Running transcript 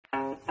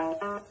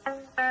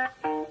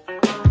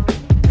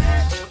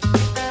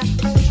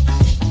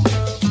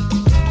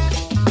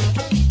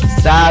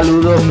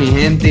Saludos mi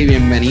gente y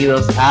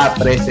bienvenidos a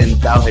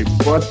Presentados el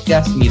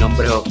Podcast. Mi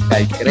nombre es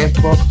Oscar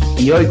Crespo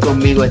y hoy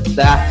conmigo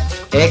está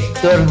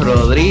Héctor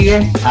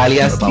Rodríguez,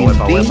 alias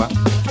Tintín,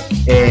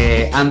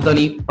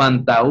 Anthony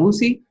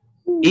Fantausi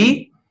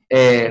y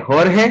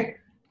Jorge.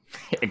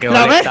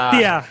 ¡La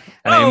bestia!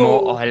 Ahora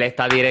mismo él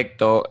está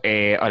directo,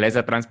 él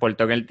se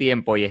transportó en el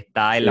tiempo y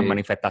está en las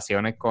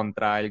manifestaciones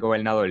contra el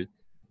gobernador.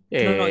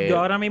 No, yo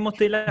ahora mismo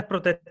estoy en las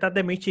protestas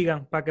de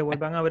Michigan para que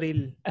vuelvan a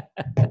abrir.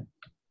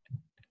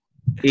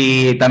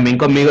 Y también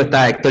conmigo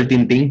está Héctor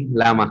Tintín,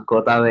 la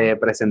mascota de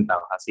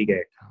Presentados. Así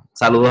que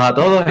saludos a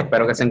todos,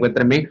 espero que se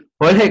encuentren bien.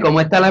 Jorge, ¿cómo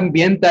está el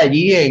ambiente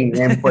allí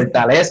en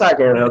Fortaleza?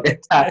 Que veo que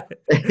está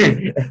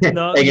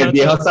en el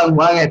viejo San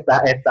Juan,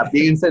 está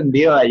bien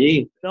encendido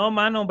allí. No,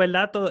 mano,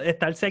 ¿verdad?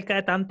 Estar cerca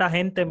de tanta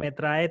gente me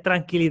trae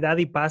tranquilidad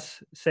y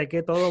paz. Sé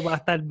que todo va a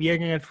estar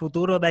bien en el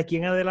futuro. De aquí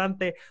en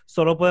adelante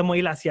solo podemos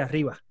ir hacia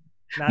arriba.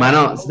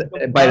 Mano,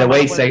 by the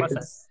way, sé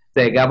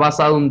que ha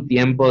pasado un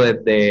tiempo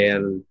desde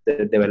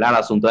 ¿verdad? El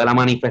asunto de la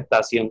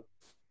manifestación,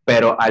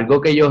 pero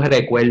algo que yo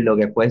recuerdo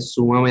que fue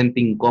sumamente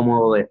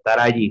incómodo de estar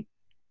allí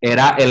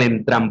era el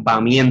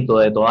entrampamiento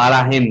de toda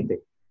la gente.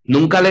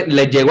 Nunca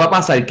les llegó a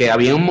pasar que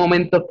había un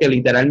momento que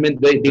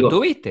literalmente... ¿Tú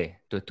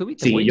estuviste? ¿Tú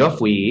estuviste? Sí, yo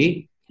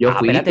fui.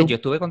 Espérate, yo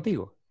estuve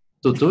contigo.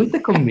 ¿Tú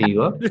estuviste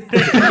conmigo?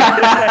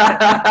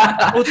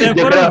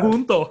 ¿Ustedes fueron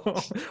juntos?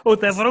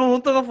 ¿Ustedes fueron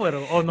juntos o no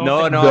fueron? ¿O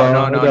no? No,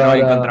 nos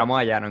encontramos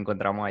allá.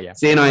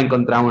 Sí, nos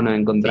encontramos.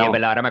 Sí,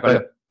 pero ahora me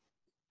acuerdo.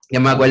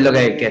 Yo me acuerdo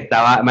que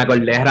estaba, me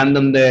acordé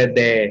random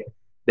de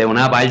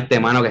una parte,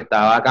 mano, que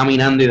estaba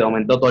caminando y de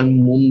momento todo el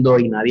mundo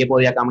y nadie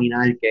podía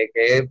caminar,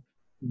 que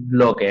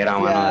lo que era,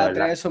 mano, de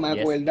verdad. Eso me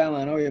acuerda,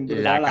 mano, bien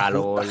brutal. La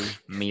calor,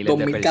 miles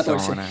 2014. de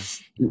personas.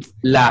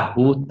 Las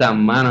justas,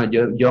 mano,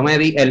 yo me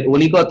di, el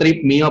único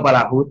trip mío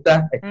para las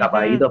justas,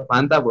 escapaditos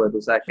Fanta, porque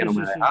tú sabes que no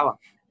me dejaban.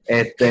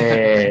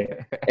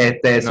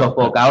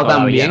 Sofocado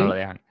también,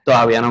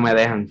 todavía no me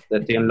dejan,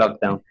 estoy en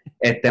lockdown.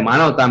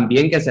 Mano,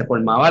 también que se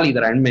formaba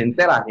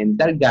literalmente la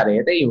gente al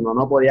garete y uno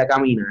no podía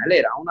caminar,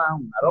 era una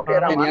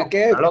loquera, mano.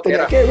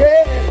 Tenía que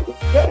ver.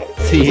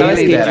 Sí, ¿sabes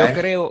que literal. yo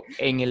creo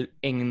en el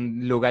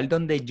lugar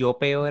donde yo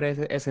peor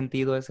he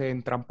sentido ese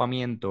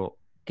entrampamiento,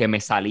 que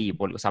me salí,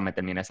 o sea, me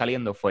terminé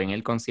saliendo, fue en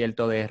el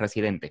concierto de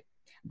Residente,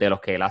 de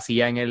los que él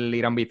hacía en el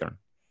Irán Bithorn.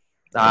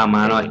 Ah,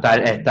 mano,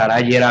 estar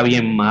allí era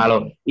bien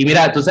malo. Y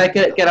mira, tú sabes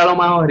que era lo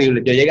más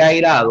horrible. Yo llegué a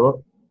ir a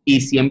dos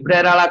y siempre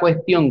era la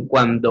cuestión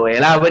cuando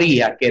él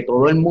abría que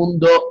todo el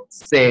mundo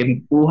se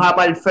empuja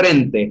para el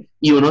frente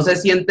y uno se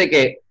siente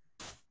que,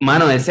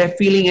 mano, ese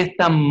feeling es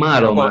tan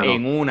malo,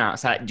 mano. O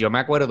sea, yo me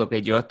acuerdo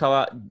que yo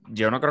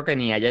no creo que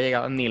ni haya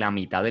llegado ni la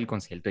mitad del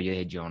concierto. Yo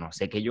dije, yo no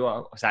sé qué yo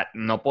hago. O sea,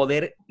 no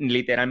poder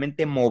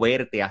literalmente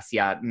moverte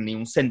ni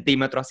un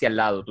centímetro hacia el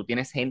lado. Tú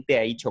tienes gente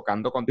ahí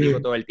chocando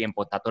contigo todo el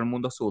tiempo. Está todo el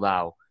mundo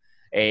sudado.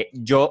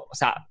 O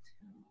sea,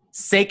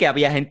 sé que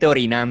había gente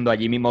orinando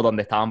allí mismo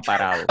donde estaban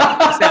parados.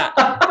 O sea,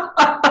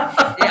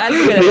 es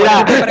algo que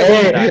Mira,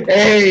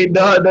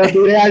 no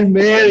tires al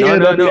medio.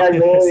 No,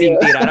 sin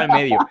tirar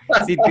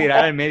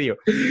al medio.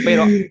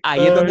 Pero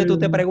ahí es donde tú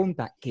te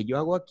preguntas, ¿qué yo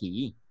hago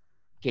aquí?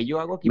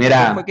 Mira, ¿Por qué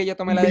fue que yo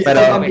tomé la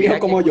decisión de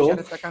escuchar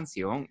esta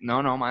canción?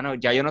 No, mano,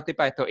 ya yo no estoy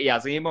para esto. Y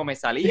así mismo me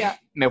salía,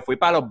 me fui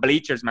para los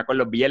bleachers, me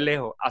acuerdo, bien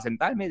lejos, a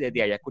sentarme,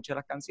 desde allá escuché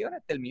las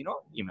canciones, terminó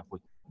y me fui.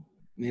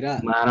 Mira.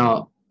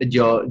 Mano,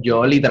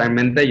 yo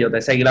literalmente, yo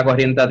te seguí la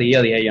corriente a ti,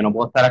 yo dije, yo no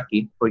puedo estar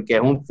aquí, porque es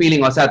un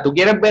feeling, o sea, tú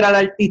quieres ver al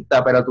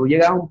artista, pero tú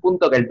llegas a un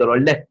punto que el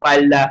dolor de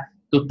espalda,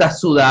 tú estás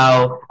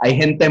sudado, hay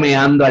gente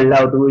meando al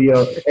lado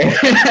tuyo, es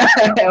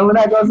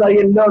una cosa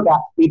bien loca,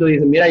 y tú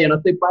dices, mira, yo no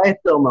estoy para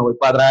esto, me voy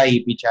para atrás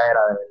y pichadera,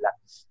 de verdad.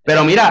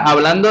 Pero mira,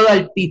 hablando de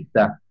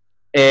artistas,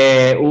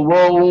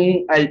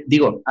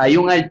 hay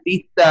un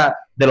artista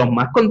de los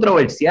más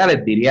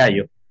controversiales, diría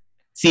yo,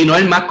 si no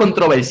el más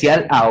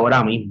controversial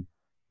ahora mismo,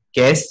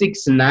 que es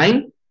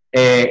 6ix9ine,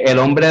 el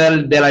hombre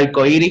del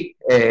arcoíris,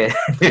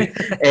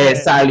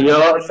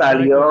 salió,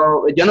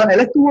 él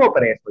estuvo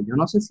preso, yo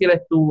no sé si él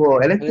estuvo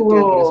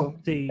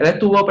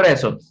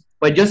preso,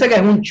 pues yo sé que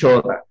es un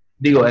chota,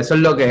 digo, eso es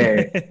lo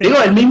que,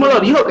 él mismo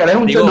lo dijo, que él es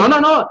un chota,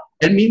 no,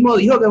 él mismo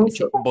dijo que es un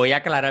chota. Voy a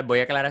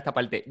aclarar esta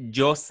parte,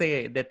 yo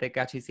sé de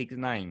Tekashi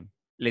 6ix9ine,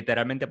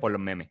 literalmente por los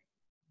memes.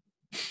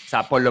 O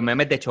sea, por los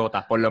memes de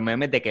chotas, por los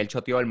memes de que él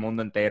choteó al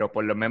mundo entero,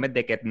 por los memes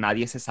de que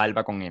nadie se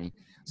salva con él.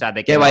 O sea,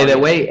 de que by the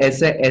way,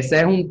 ese es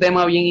un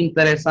tema bien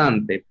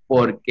interesante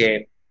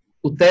porque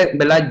usted,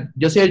 ¿verdad?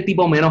 Yo soy el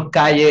tipo menos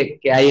calle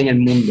que hay en el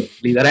mundo.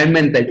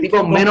 Literalmente, el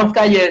tipo menos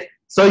calle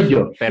soy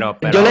yo. Pero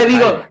yo le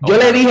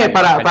dije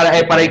para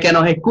el que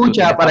nos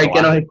escucha,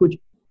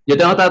 yo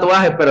tengo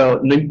tatuajes,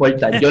 pero no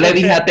importa. Yo le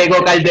dije a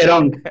Tego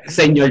Calderón,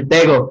 señor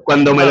Tego,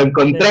 cuando me lo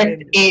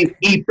encontré, y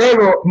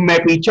Tego me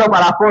pichó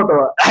para la foto.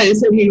 A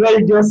ese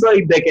nivel yo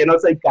soy de que no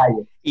soy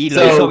calle. Y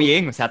lo hizo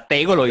bien, o sea,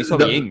 Tego lo hizo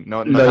bien.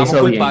 No estamos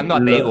culpando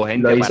a Tego,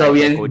 gente. Lo hizo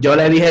bien. Yo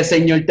le dije,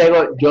 señor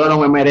Tego, yo no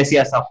me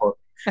merecía esa foto.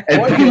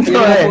 Jorge tiene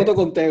una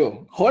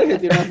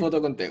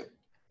foto con Tego.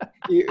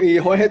 Y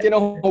Jorge tiene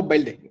ojos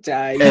verdes. O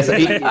sea, Eso,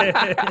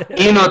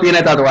 y no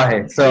tiene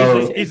tatuaje.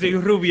 So, Y soy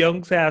un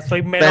rubión, o sea,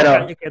 soy menos Pero-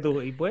 calle que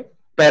tú. Y pues,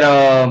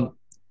 pero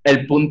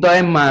el punto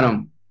es,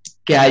 mano,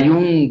 que hay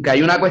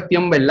una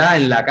cuestión, ¿verdad?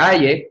 En la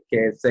calle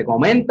que se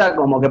comenta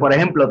como que, por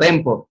ejemplo,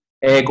 Tempo,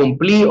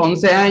 cumplí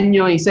 11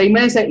 años y 6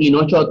 meses y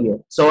no choteé.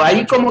 So,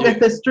 hay como que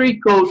este street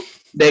code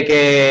de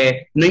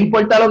que no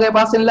importa lo que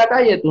pase en la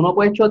calle, tú no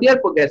puedes chotear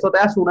porque eso te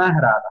hace una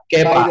rata.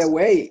 ¿Qué by pasa? the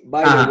way,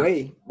 Ajá. by the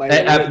way.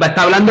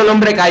 Está hablando el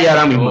hombre calle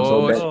ahora mismo.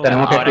 Oh, so,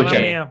 tenemos que ahora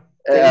escuchar. que-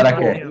 Ahora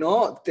Tempo. que-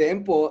 No,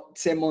 Tempo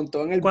se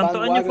montó en el ¿Cuántos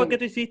años bandwagon. fue que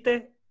tú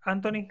hiciste,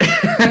 Anthony?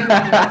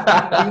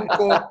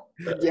 5,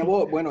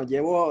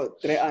 llevo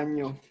 3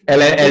 años.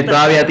 Él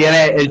todavía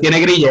tiene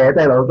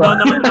grillete, loco. No,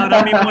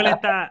 ahora mismo él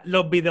está,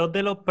 los videos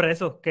de los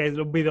presos, que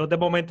los videos de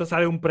momento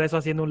sale un preso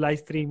haciendo un live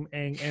stream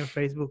en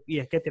Facebook, y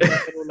es que tiene un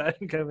celular,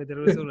 que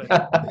metieron el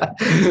celular.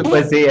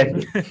 Pues sí,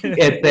 el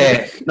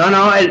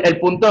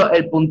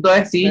punto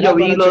es, sí, Mira, yo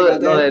vi pero lo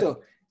chécate de, esto.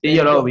 sí,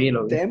 yo lo vi.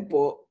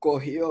 Tempo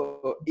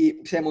cogió y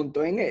se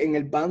montó en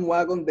el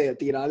bandwagon de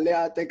tirarle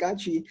a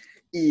Tekashi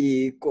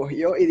y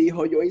cogió y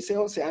dijo, yo hice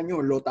 11 años,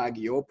 lo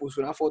tagueó, puso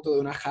una foto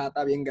de una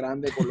jata bien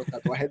grande con los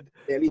tatuajes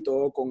de él y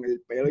todo, con el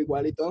pelo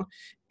igual y todo,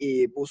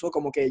 y puso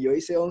como que yo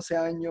hice 11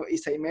 años y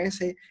 6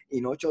 meses y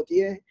no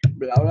choteé,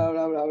 bla, bla,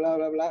 bla, bla, bla,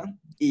 bla, bla.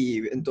 Y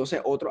entonces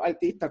otros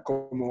artistas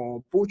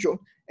como Pucho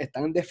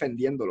están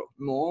defendiéndolo,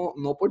 no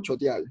por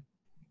chotear,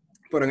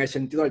 pero en el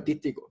sentido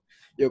artístico.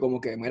 Yo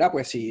como que, mira,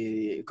 pues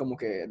sí, como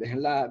que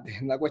dejen la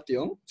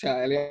cuestión. O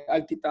sea, él es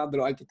artista, de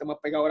los artistas más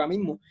pegados ahora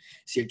mismo.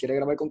 Si él quiere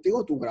grabar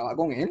contigo, tú graba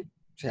con él.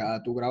 O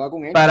sea, tú graba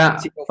con él.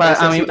 Si te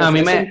ofrece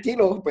un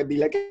kilo, pues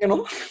dile que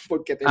no,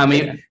 porque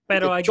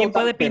Pero aquí chota,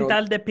 puede pero-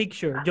 pintar the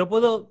picture. Yo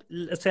puedo,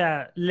 o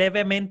sea,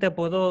 levemente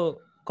puedo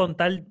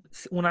contar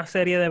una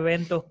serie de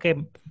eventos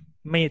que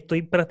me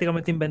estoy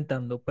prácticamente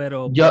inventando,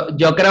 pero Yo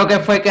creo que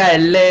fue que a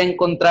él le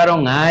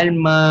encontraron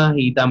armas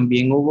y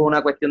también hubo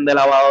una cuestión de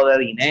lavado de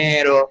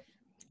dinero.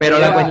 Pero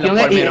Mira, la cuestión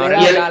los es,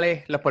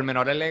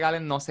 pormenores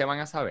legales no se van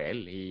a saber.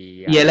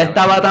 Y él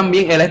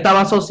estaba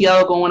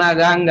asociado con una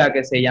ganga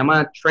que se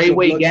llama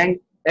Treyway Bloods. Gang,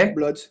 ¿eh?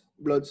 Bloods.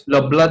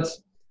 Los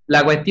Bloods.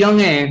 La cuestión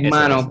es, Eso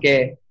mano, es.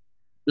 que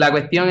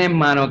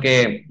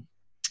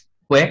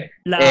pues,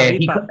 la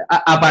avispa. Esa es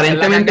la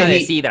aparentemente, ganga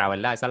de Sidra,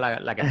 ¿verdad? Esa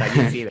es la que está allí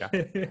en Sidra.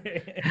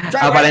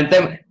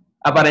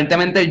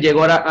 aparentemente él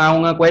llegó a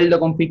un acuerdo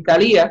con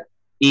fiscalía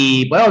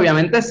y pues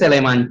obviamente se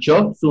le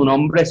manchó su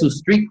nombre, su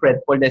street cred,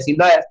 por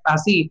decirlo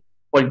así,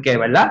 porque,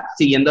 ¿verdad?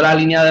 Siguiendo la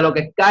línea de lo que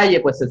es calle,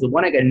 pues se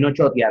supone que él no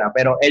choteara,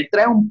 pero él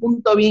trae un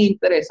punto bien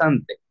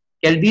interesante,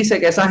 que él dice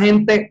que esa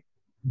gente,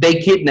 they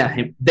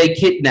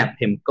kidnapped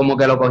him, como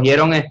que lo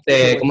cogieron,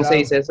 ¿cómo se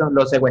dice eso?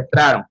 Lo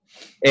secuestraron.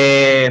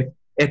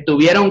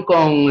 Estuvieron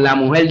con la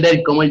mujer de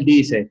él, como él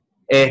dice,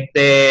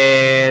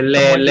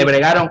 le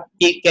bregaron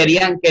y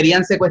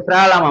querían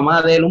secuestrar a la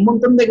mamá de él, un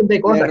montón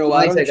de cosas.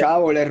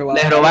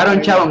 Le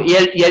robaron chavo. Y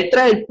él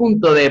trae el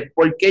punto de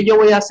por qué yo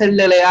voy a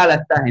serle leal a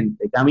esta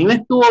gente, que a mí me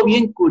estuvo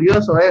bien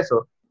curioso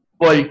eso,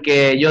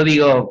 porque yo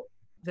digo,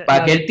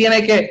 ¿para qué él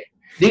tiene que...?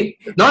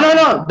 No,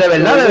 de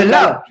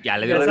verdad. Ya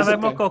le dio Ya la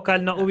sabemos que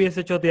Oscar no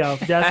hubiese choteado.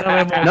 Ya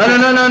sabemos.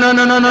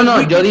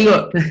 No, yo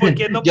digo, ¿Por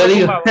qué no yo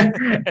digo,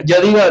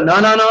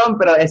 preocupaba?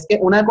 pero es que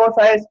una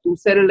cosa es tú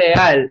ser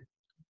leal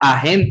a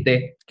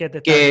gente Que te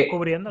está que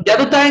cubriendo. ya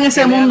tú estás en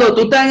ese mundo,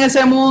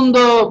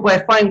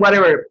 pues fine,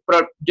 whatever,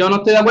 pero yo no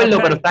estoy de acuerdo,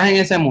 Oscar, pero estás en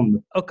ese mundo.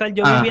 Oscar,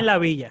 yo viví en la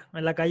villa,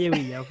 en la calle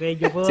Villa, ¿ok?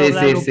 Yo puedo Sí,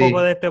 hablar un sí.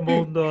 poco de este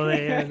mundo,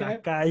 de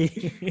la calle.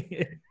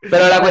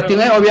 Pero la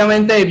cuestión es,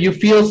 obviamente, if you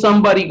feel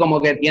somebody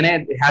como que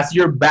has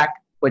your back,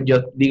 pues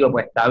yo digo,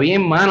 pues está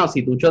bien, mano,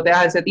 si tú choteas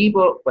a ese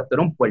tipo, pues tú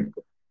eres un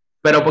puerco.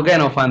 Pero ¿por qué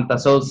no,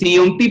 Fantaso? Si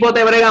un tipo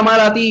te brega mal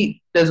a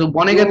ti, te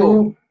supone que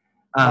tú...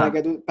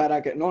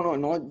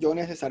 No, yo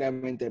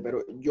necesariamente, pero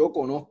yo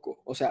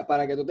conozco, o sea,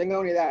 para que tú tengas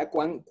una idea de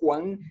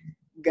cuán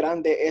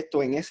grande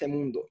esto en ese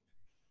mundo,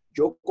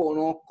 yo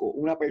conozco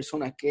una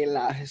persona que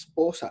la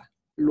esposa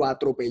lo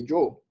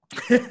atropelló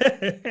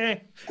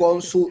con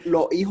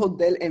los hijos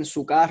de él en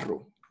su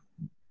carro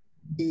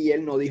y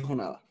él no dijo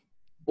nada,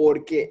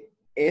 porque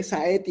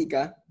esa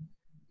ética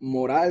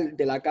moral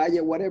de la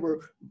calle, whatever,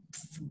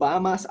 va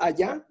más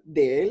allá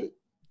de él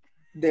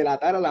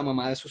delatar a la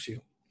mamá de sus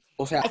hijos.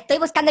 O sea, Estoy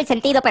buscando el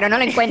sentido, pero no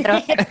lo encuentro.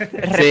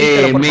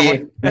 Repítelo, por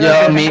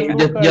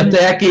favor. yo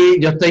estoy aquí,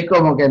 yo estoy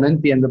como que no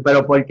entiendo,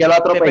 pero ¿por qué lo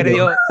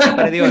atropelló? Se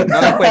perdió,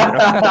 no lo encuentro.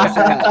 o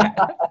sea,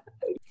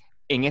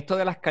 En esto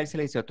de las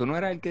cárceles, dice, tú no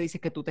eras el que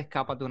dices que tú te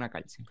escapas de una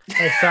cárcel.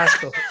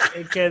 Exacto.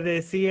 El que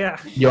decía,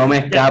 Yo me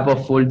escapo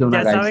full de una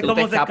ya sabes cárcel. cómo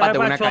Tú te se escapas de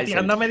escapa una cárcel.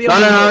 choteando a medio No,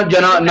 mundo.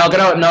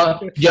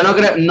 yo no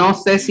creo, no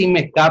sé si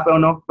me escape o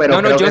no, pero No,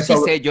 creo yo que sí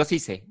sé, yo sí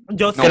sé.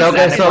 Yo No, creo sé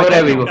que la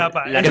sobrevivo.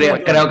 respuesta. La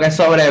creo que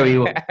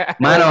sobrevivo.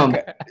 Mano,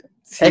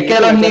 sí, es que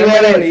tú los eres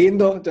niveles... medio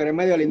lindo, tú eres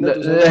medio lindo.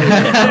 Tú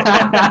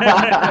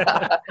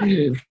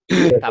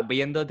 ¿Estás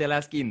viendo The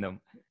Last Kingdom?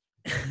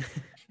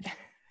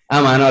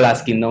 mano,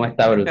 Last Kingdom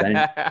está brutal.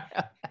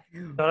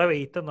 No lo he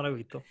visto, no lo he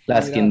visto.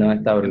 Last Kingdom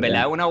está En verdad es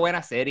brutal. una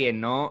buena serie,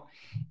 ¿no?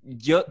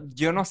 Yo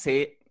no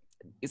sé,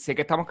 sé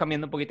que estamos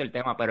cambiando un poquito el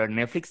tema, pero en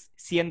Netflix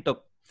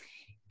siento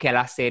que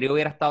la serie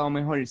hubiera estado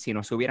mejor si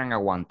no se hubieran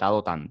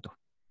aguantado tanto.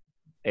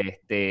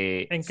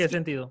 ¿En qué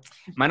sentido?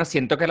 Mano,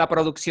 siento que la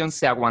producción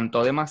se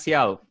aguantó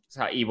demasiado. O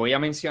sea, y voy a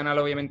mencionar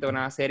obviamente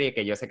una serie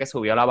que yo sé que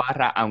subió la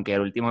barra, aunque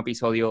el último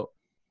episodio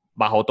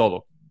bajó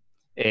todo.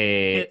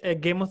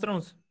 Game of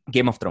Thrones.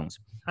 Game of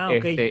Thrones.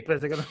 Ok,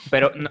 pensé que no.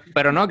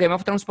 Pero no, Game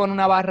of Thrones pone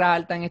una barra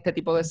alta en este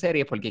tipo de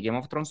series porque Game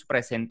of Thrones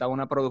presenta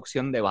una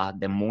producción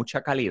de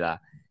mucha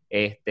calidad.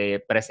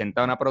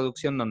 Presenta una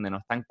producción donde no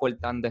están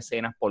cortando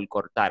escenas por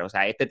cortar. O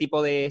sea, este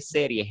tipo de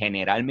series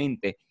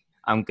generalmente,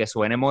 aunque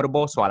suene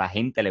morboso, a la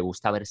gente le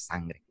gusta ver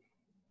sangre.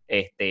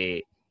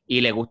 Y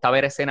le gusta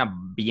ver escenas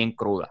bien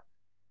crudas.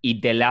 Y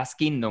The Last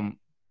Kingdom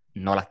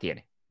no las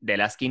tiene. The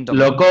Last Kingdom...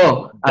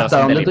 Loco,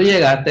 ¿hasta dónde tú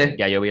llegaste?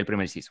 Ya yo vi el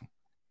primer season.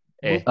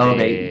 Ok,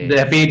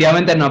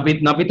 definitivamente no has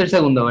visto el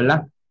segundo,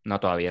 ¿verdad? No,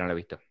 todavía no lo he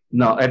visto.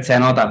 No, se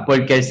nota,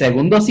 porque el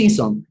segundo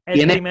season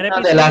tiene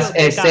una de las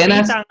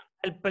escenas...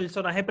 El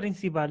personaje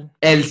principal.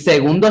 El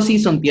segundo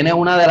season tiene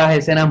una de las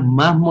escenas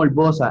más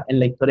morbosas en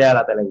la historia de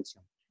la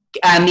televisión.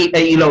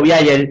 Y lo vi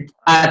ayer,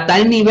 a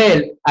tal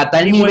nivel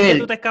que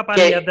tú te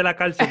escaparías de la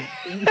cárcel.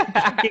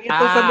 ¿Quién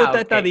está usando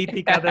esta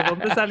estadística? ¿De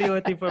dónde salió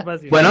esta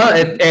información? Bueno,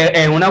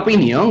 es una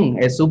opinión,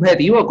 es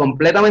subjetivo,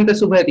 completamente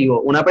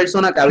subjetivo. Una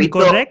persona que ha visto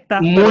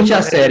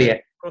muchas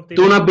series.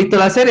 Tú no has visto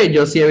la serie,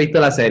 yo sí he visto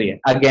la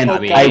serie. Again,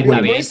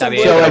 está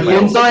bien.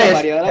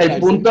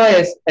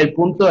 El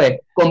punto es,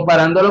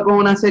 comparándolo con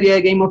una serie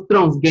de Game of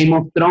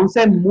Thrones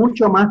es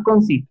mucho más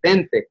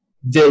consistente,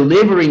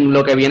 delivering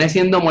lo que viene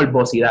siendo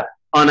morbosidad.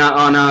 On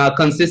a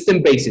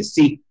consistent basis,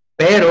 sí.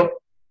 Pero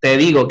te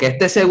digo que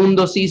este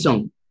segundo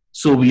season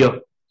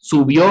subió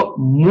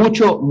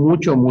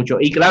mucho.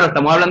 Y claro,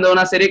 estamos hablando de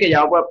una serie que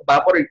ya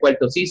va por el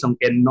cuarto season,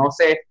 que no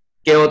sé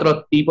qué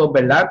otros tipos,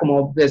 ¿verdad?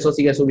 Como eso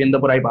sigue subiendo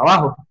por ahí para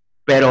abajo.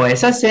 Pero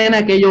esa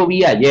escena que yo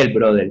vi ayer,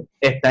 brother,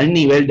 está al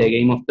nivel de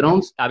Game of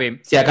Thrones. Está bien.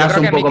 Si acaso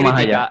un poco más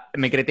allá.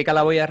 Mi crítica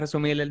la voy a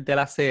resumir de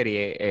la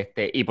serie.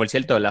 Y por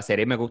cierto, la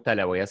serie me gusta,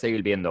 la voy a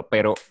seguir viendo.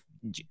 Pero,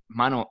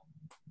 mano,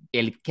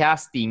 el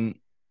casting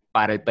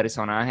para el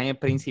personaje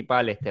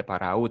principal,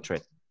 para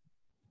Uhtred.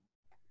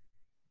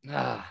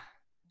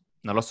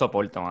 No lo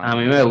soporto, mano. A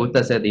mí me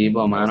gusta ese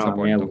tipo, mano. A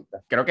mí me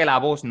gusta. Creo que la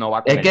voz no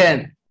va con él. Es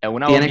que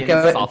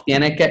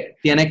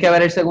tienes que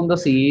ver el segundo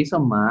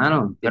season,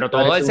 mano. Pero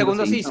todo el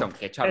segundo season.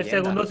 El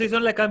segundo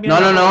season le cambia.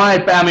 No.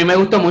 A mí me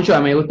gustó mucho. A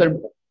mí me gustó el...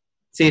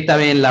 Sí, está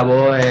bien, la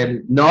voz.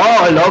 No,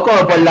 loco,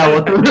 pues la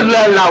voz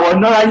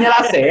no daña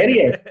la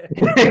serie.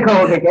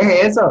 Como que, ¿qué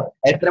es eso?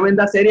 Es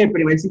tremenda serie. El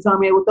primer season a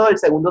mí me gustó, el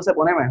segundo se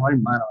pone mejor,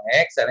 mano.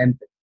 Es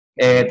excelente.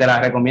 Te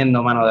la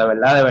recomiendo, mano, de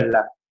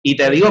verdad. Y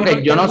te digo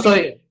que yo no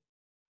soy...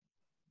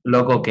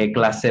 Loco, qué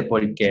clase de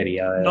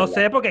porquería. No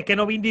sé, porque es que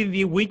no vi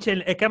The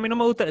Witcher. Es que a mí no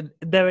me gusta,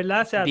 de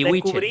verdad, o sea,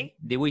 descubrí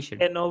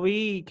que no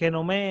vi, que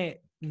no me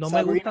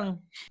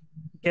gustan,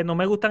 que no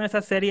me gustan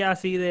esas series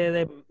así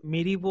de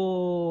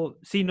medieval.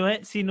 Si no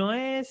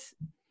es,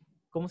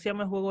 ¿cómo se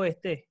llama el juego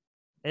este?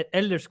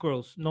 Elder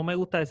Scrolls. No me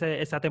gusta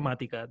esa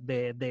temática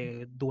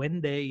de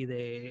duende y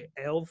de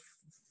elf.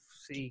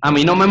 Sí. A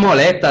mí no me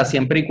molesta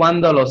siempre y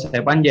cuando lo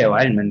sepan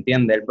llevar, ¿me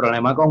entiendes? El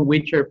problema con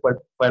Witcher pues,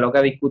 fue lo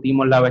que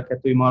discutimos la vez que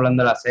estuvimos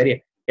hablando de la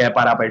serie, que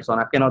para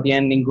personas que no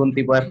tienen ningún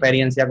tipo de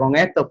experiencia con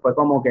esto, fue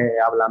como que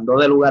hablando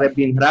de lugares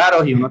bien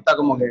raros y uno está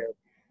como que...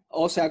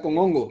 O sea, con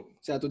hongo. O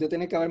sea, tú te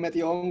tienes que haber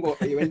metido hongo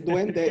y ver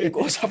duende y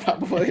cosas para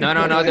poder...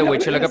 No, The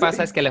Witcher lo que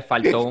pasa es que le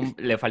faltó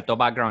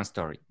background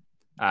story.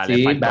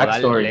 Sí,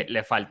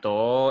 le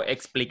faltó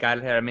explicar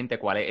realmente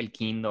cuál es el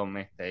Kingdom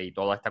y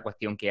toda esta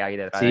cuestión que hay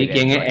detrás. Sí,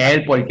 quién es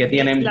él, por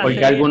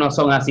qué algunos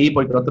son así,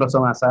 por qué otros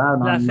son así.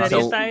 La serie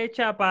está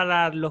hecha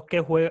para los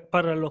que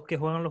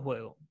juegan los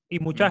juegos. Y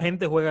mucha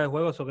gente juega el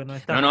juego, eso que no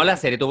está... No, la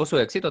serie tuvo su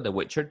éxito, The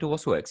Witcher tuvo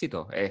su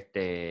éxito.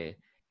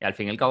 Y al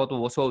fin y al cabo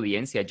tuvo su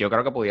audiencia. Yo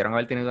creo que pudieron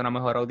haber tenido una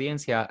mejor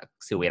audiencia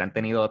si hubieran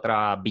tenido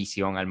otra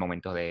visión al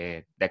momento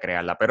de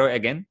crearla. Pero,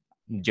 again,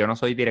 yo no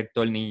soy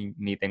director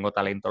ni tengo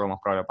talento lo más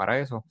probable para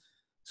eso.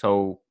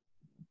 So,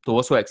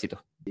 tuvo su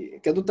éxito.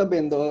 ¿Qué tú estás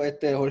viendo,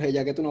 Jorge,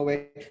 ya que tú no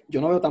ves?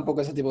 Yo no veo tampoco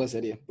ese tipo de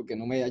series, porque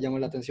no me llama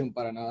la atención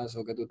para nada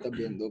eso que tú estás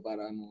viendo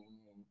para no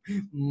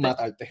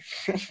matarte.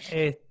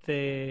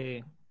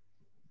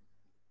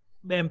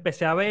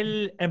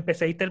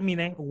 Empecé y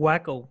terminé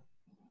Waco.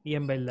 Y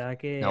en verdad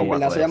que... En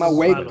verdad se llama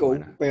Waco,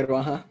 pero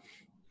ajá.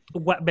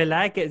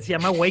 ¿Verdad? Es que se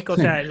llama Waco, o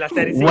sea, la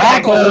serie se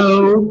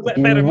Waco,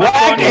 pero es más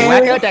funny.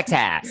 Waco,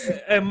 Texas.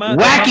 Es más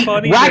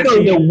Waco,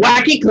 the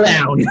wacky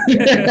clown.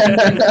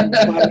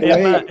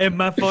 Es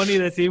más funny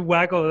decir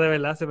Waco, de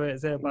verdad. Se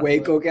pasa.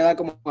 Waco queda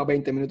como a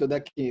 20 minutos de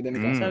aquí, de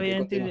mi casa.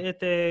 Bien,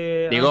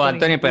 Digo,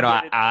 Anthony, pero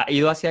 ¿ha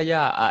ido hacia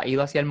allá? ¿Ha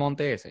ido hacia el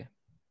monte ese?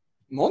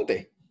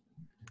 ¿Monte?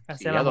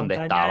 Sí, hacia donde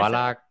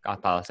estaba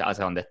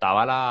hacia donde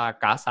estaba la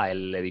casa,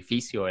 el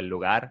edificio, el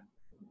lugar.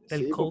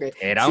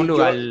 Era un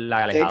lugar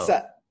alejado.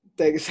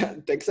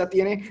 Texas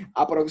tiene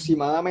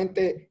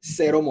aproximadamente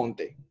 0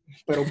 monte,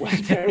 pero puede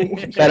tener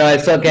Pero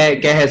eso, ¿qué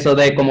es eso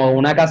de como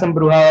una casa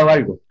embrujada o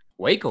algo?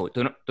 Waco.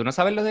 ¿Tú no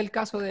sabes lo del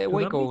caso de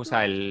Waco? O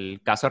sea, el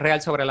caso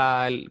real sobre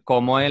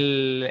cómo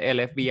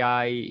el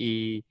FBI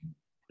y...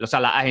 O sea,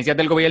 las agencias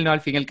del gobierno,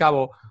 al fin y al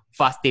cabo,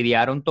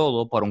 fastidiaron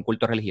todo por un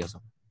culto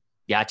religioso.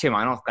 Ya,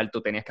 mano, Oscar, tú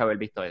tenías que haber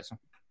visto eso.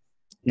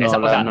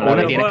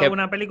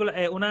 Una película,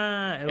 es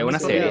una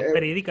serie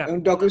verídica. Es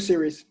un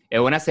docu-series. Es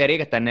una serie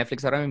que está en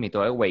Netflix ahora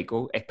mismo, de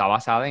Waco. Está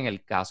basada en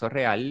el caso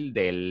real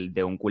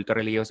de un culto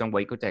religioso en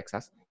Waco,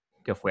 Texas,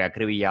 que fue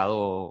acribillado,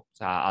 o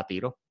sea, a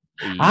tiros.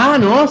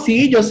 No,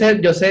 sí, yo sé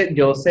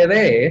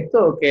de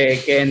esto,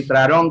 que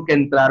entraron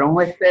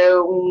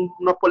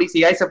unos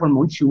policías y se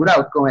formó un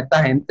shootout con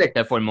esta gente.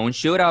 Se formó un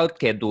shootout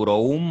que duró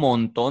un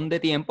montón de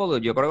tiempo,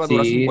 yo creo que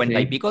duró 50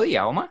 y pico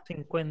días o más.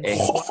 50.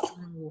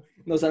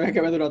 No sabes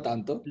que me duró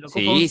tanto.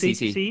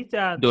 Sí.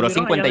 Duró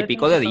 50 y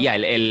pico de días.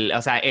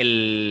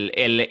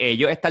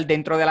 Ellos estar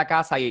dentro de la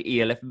casa y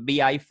el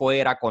FBI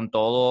fuera con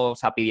todo, o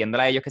sea,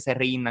 pidiéndole a ellos que se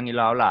rindan y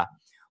bla, bla,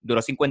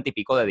 duró 50 y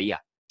pico de días.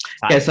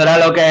 Que eso era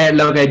lo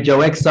que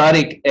Joe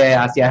Exotic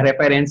hacía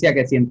referencia,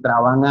 que si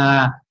entraban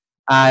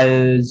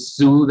al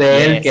zoo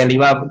de él, que él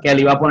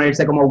iba a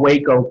ponerse como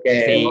Waco,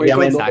 que sí,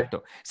 obviamente... exacto.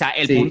 O sea,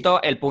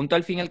 el punto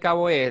al fin y al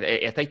cabo es,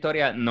 esta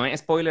historia no es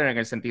spoiler en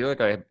el sentido de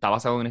que está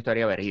basado en una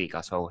historia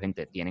verídica.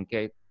 Gente, tienen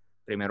que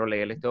primero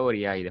leer la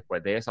historia y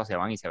después de eso se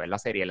van y se ven la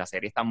serie. La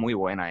serie está muy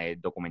buena,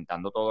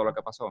 documentando todo lo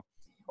que pasó.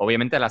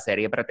 Obviamente la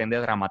serie pretende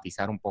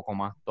dramatizar un poco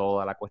más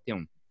toda la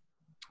cuestión,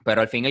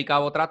 pero al fin y al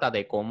cabo trata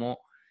de cómo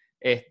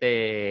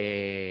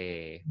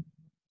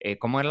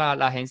 ¿cómo es la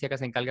agencia que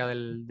se encarga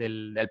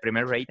del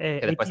primer raid?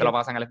 Que después se lo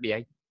pasan al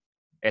FBI.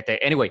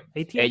 Anyway,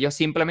 ellos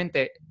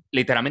simplemente,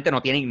 literalmente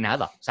no tienen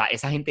nada. O sea,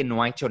 esa gente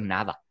no ha hecho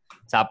nada.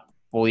 O sea,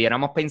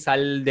 pudiéramos pensar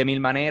de mil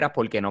maneras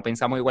porque no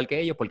pensamos igual que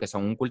ellos, porque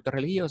son un culto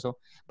religioso,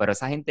 pero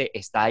esa gente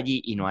está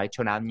allí y no ha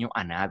hecho daño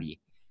a nadie.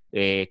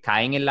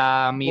 Caen en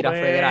la mira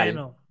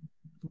federal.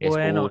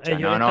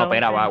 Escucha,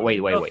 espera,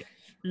 wait.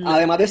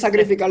 Además de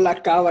sacrificar las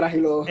cabras y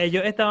los...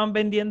 Ellos estaban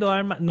vendiendo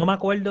armas, no me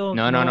acuerdo.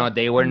 No,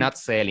 they were not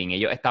selling.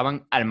 Ellos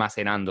estaban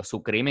almacenando.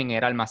 Su crimen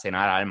era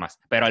almacenar armas.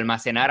 Pero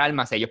almacenar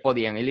armas, ellos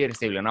podían ir y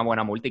recibir una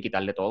buena multa y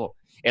quitarle todo.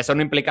 Eso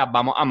no implica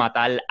vamos a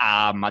matar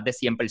a más de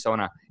 100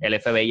 personas, el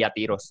FBI a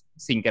tiros,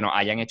 sin que nos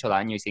hayan hecho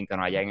daño y sin que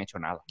nos hayan hecho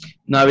nada.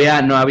 No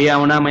había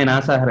una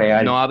amenaza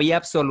real. No había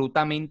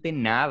absolutamente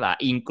nada.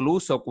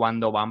 Incluso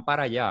cuando van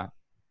para allá,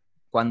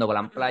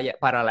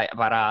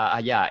 para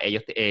allá,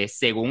 ellos,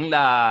 según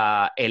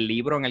el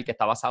libro en el que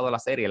está basado la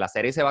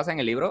serie se basa en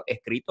el libro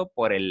escrito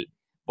por el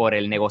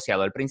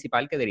negociador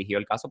principal que dirigió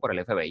el caso por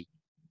el FBI.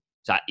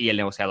 O sea, y el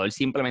negociador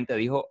simplemente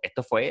dijo,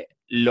 esto fue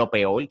lo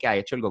peor que ha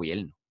hecho el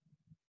gobierno,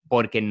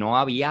 porque no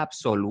había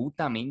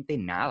absolutamente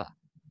nada.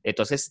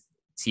 Entonces,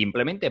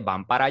 simplemente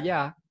van para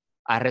allá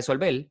a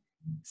resolver,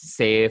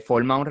 se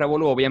forma un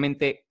revolú.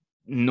 Obviamente,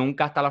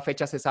 nunca hasta la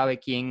fecha se sabe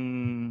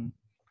quién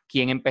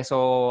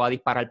empezó a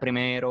disparar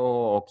primero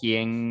o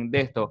quién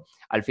de esto.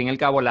 Al fin y al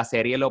cabo, la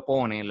serie lo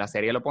pone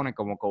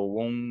como que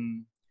hubo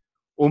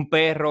un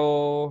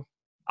perro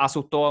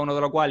asustó a uno de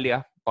los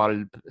guardias, por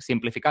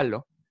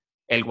simplificarlo.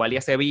 El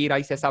guardia se vira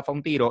y se zafa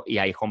un tiro y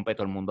ahí rompe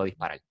todo el mundo a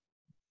disparar.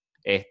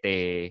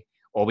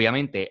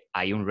 Obviamente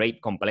hay un raid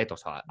completo, o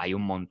sea, hay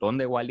un montón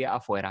de guardias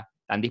afuera,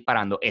 están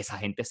disparando. Esa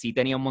gente sí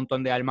tenía un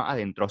montón de armas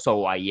adentro,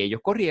 ahí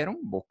ellos corrieron,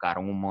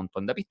 buscaron un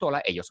montón de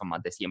pistolas, ellos son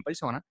más de 100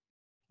 personas,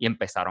 y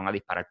empezaron a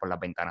disparar por las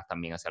ventanas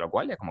también hacia los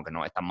guardias, como que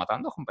nos están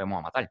matando, rompemos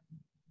a matar.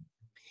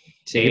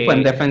 Sí, fue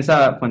en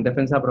defensa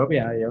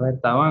propia. Ellos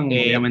estaban,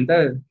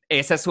 obviamente...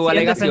 Esa es su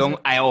alegación.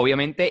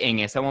 Obviamente, en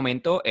ese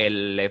momento,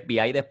 el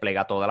FBI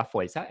despliega toda la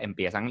fuerza,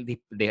 empiezan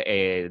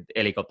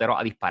helicópteros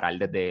a disparar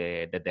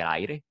desde el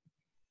aire.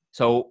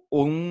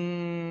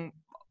 Un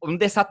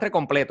desastre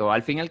completo.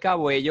 Al fin y al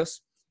cabo,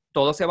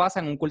 todo se basa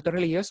en un culto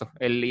religioso.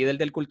 El líder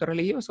del culto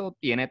religioso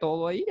tiene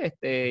todo ahí,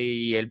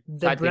 y él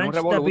tiene un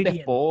revolú de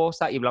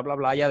esposa y bla, bla,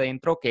 bla allá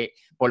adentro, que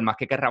por más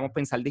que querramos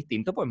pensar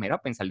distinto, pues mira,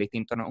 pensar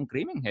distinto no es un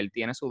crimen. Él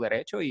tiene su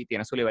derecho y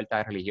tiene su libertad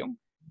de religión.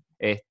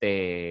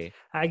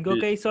 Algo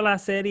que hizo la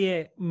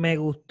serie me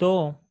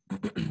gustó,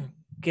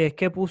 que es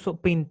que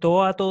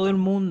pintó a todo el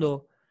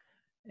mundo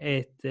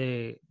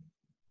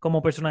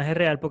como personaje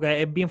real,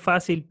 porque es bien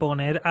fácil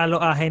poner a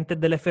los agentes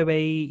del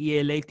FBI y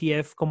el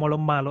ATF como los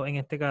malos en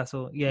este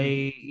caso,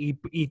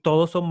 y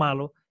todos son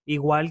malos,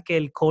 igual que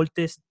el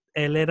cultist,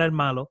 él era el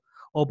malo,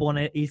 o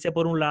irse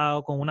por un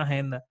lado con una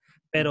agenda,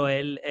 pero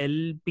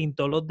él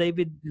pintó los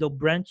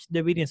Branch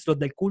Davidians, los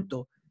del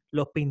culto,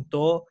 los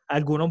pintó,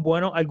 algunos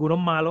buenos, algunos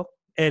malos.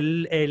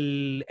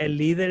 El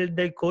líder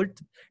del cult,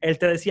 él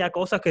te decía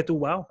cosas que tú,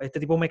 wow, este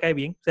tipo me cae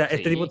bien, o sea,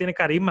 este tipo tiene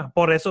carisma,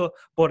 por eso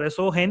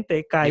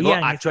gente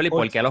caía.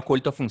 ¿Por qué los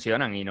cultos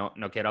funcionan? Y no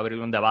quiero abrir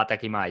un debate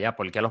aquí más allá.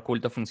 ¿Por qué los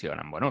cultos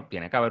funcionan? Bueno,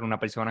 tiene que haber una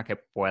persona que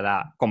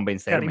pueda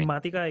convencerme.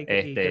 Carismática y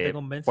que te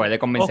convence. Puede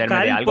convencerme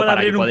Oscar de algo puede para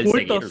abrir yo poder un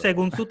culto seguirlo.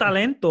 Según su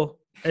talento.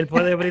 Él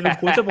puede abrir un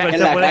culto porque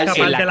él se puede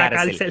escapar de la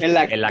cárcel. En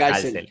la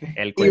cárcel.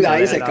 Y de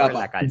ahí se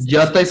escapa.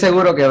 Yo estoy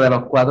seguro que de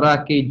los 4 de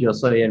aquí, yo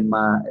soy el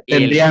más...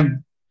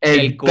 Tendrían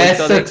el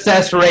best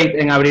success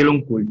rate en abrir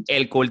un culto.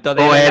 El culto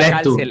de o eres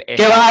la tú.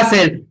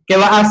 cárcel. ¿Qué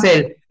vas a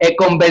hacer?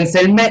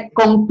 convencerme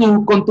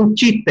con tus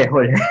chistes,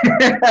 Jorge.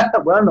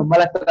 Bueno, no es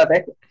mala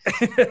estrategia.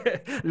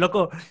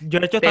 Loco, yo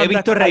he hecho te he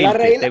visto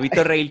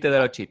reírte de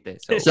los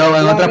chistes.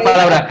 En otras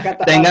palabras,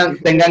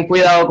 tengan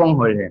cuidado con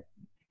Jorge.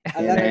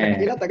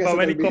 Tranquila hasta que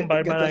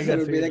se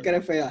le olvide que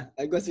eres fea.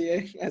 Algo así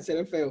es, hacer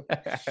el feo.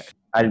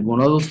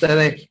 ¿Alguno de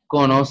ustedes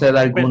conoce de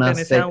alguna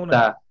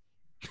secta?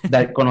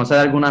 ¿Conoce de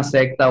alguna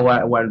secta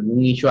o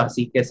algún issue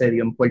así que se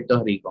dio en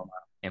Puerto Rico,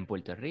 mano? ¿En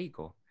Puerto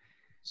Rico?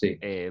 Sí.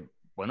 Hay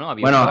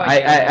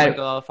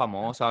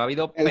famoso, ha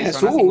habido el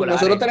personas Jesús,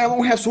 singulares. Nosotros tenemos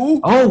un Jesús.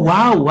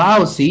 Oh,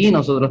 wow, sí,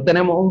 nosotros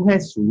tenemos un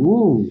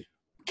Jesús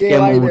que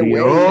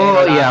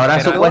murió y ahora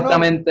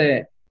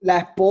supuestamente... La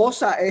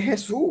esposa es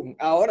Jesús,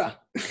 ahora.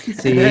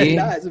 Sí.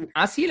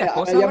 Sí, la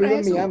esposa ella ahora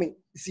vive es en Jesús. Miami.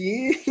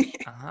 Sí.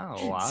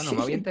 Wow, no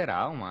me había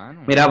enterado,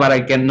 mano. Mira, para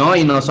el que no,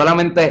 y no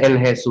solamente el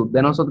Jesús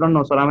de nosotros,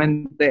 no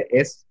solamente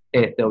es,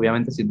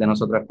 obviamente si de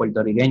nosotros es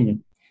puertorriqueño,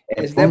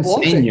 es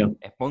ponceño.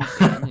 Es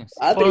ponceño.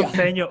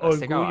 Ponceño,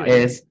 orgullo.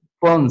 Es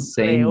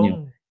ponceño.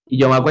 León. Y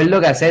yo me acuerdo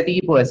que ese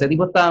tipo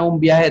estaba en un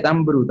viaje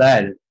tan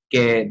brutal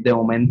que de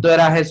momento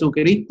era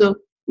Jesucristo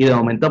y de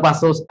momento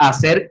pasó a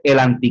ser el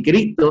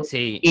anticristo.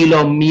 Sí. Y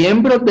los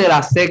miembros de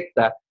la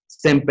secta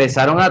se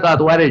empezaron a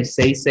tatuar el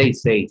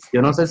 666.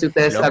 Yo no sé si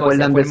ustedes se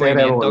acuerdan de ese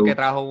movimiento que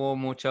trajo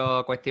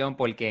mucha cuestión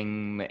porque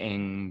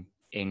en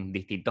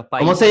distintos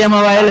países... ¿Cómo se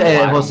llamaba él?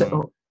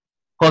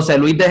 José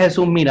Luis de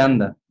Jesús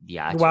Miranda.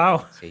 Diacho,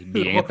 wow. Sí,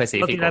 bien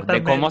específico.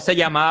 De cómo se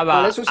llamaba.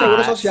 ¿Cuál es su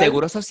seguro social?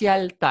 Seguro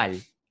social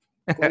tal.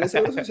 ¿Cuál es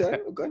el seguro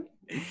social? Okay.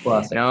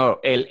 No,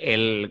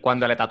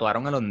 cuando le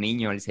tatuaron a los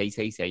niños el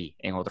 666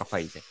 en otros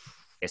países.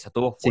 Eso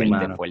estuvo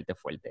fuerte.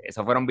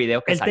 Esos fueron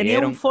videos que salieron. Él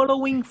tenía un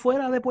following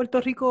fuera de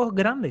Puerto Rico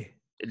grande.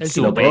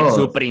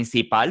 Su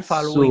principal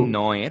following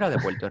no era de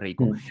Puerto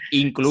Rico.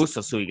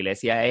 Incluso su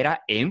iglesia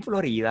era en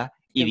Florida.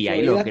 Y de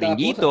ahí los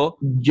gringuitos,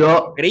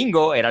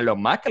 gringos, eran los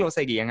más que lo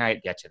seguían a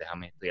él.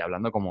 Estoy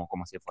hablando como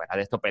si fuera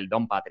de esto,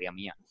 perdón, patria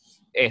mía.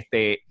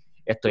 Estoy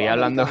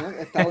hablando...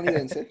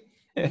 Estadounidense.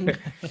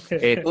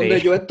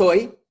 Donde yo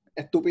estoy,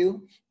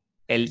 estúpido.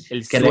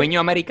 El sueño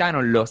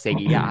americano lo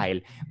seguía a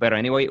él. Pero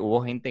anyway,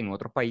 hubo gente en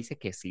otros países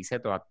que sí se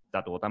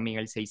tatuó también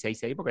el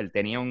 666 porque él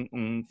tenía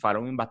un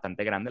following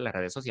bastante grande en las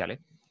redes sociales.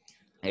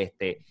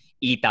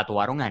 Y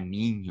tatuaron a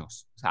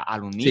niños. O sea, a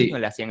los niños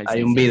le hacían el 666.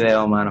 Hay un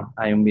video, mano.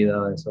 Hay un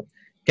video de eso.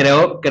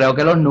 Creo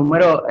que los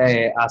números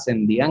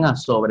ascendían a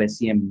sobre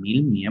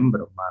 100,000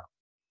 miembros, mano.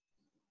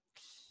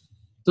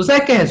 ¿Tú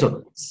sabes qué es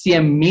eso?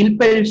 100,000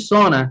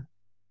 personas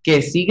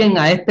que siguen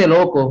a este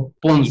loco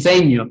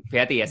ponceño.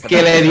 Fíjate,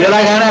 que le dio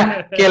la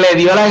gana de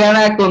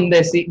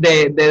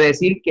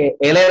decir que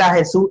él era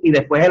Jesús y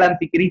después el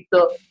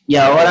anticristo. Y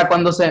ahora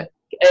cuando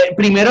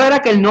primero era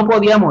que él no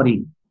podía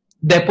morir.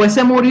 Después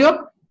se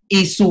murió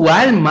y su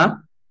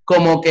alma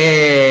como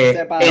que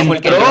entró. Él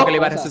dijo que le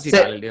iba a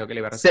resucitar.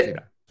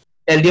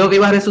 Él dijo que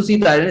iba a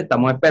resucitar.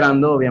 Estamos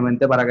esperando,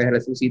 obviamente, para que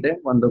resucite.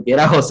 Cuando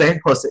quiera José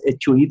es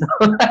Chuito.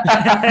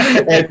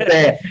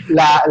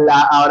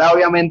 Ahora,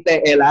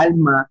 obviamente, el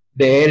alma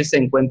de él se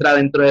encuentra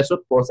dentro de su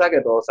esposa,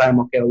 que todos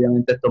sabemos que,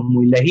 obviamente, esto es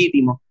muy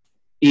legítimo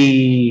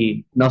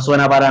y no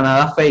suena para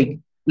nada fake.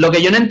 Lo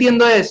que yo no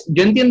entiendo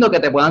yo entiendo que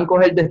te puedan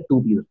coger de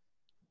estúpido.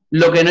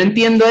 Lo que no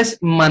entiendo es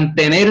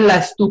mantener la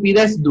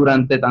estupidez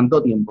durante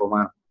tanto tiempo,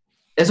 mano.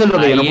 Eso es lo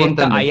que yo no puedo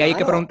entender. Ahí hay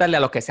que preguntarle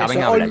a los que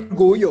saben hablar. Eso es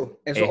orgullo.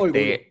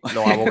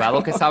 Los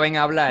abogados que saben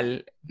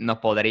hablar nos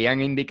podrían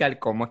indicar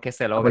cómo es que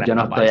se logra. Pues yo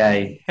no estoy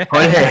ahí.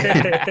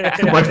 Jorge,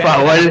 por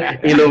favor,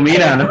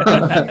 ilumínanos.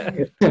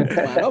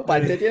 Bueno,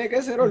 parte tiene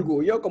que ser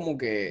orgullo, como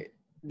que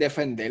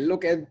defender lo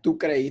que tú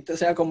creíste, o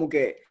sea, como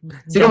que...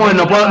 Sí, como que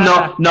no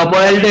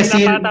poder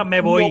decir... Me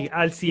voy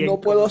al 100.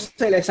 No puedo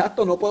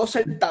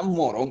ser tan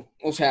morón.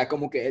 O sea,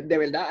 como que de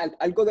verdad,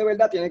 algo de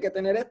verdad tiene que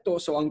tener esto,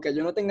 aunque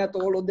yo no tenga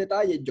todos los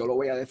detalles, yo lo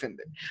voy a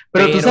defender.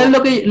 Pero tú sabes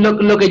lo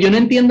que yo no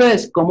entiendo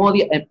es cómo,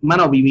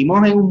 mano,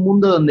 vivimos en un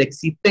mundo donde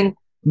existen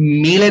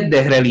miles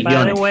de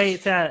religiones. By the way, o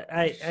sea,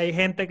 hay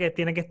gente que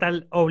tiene que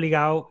estar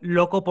obligado,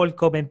 loco por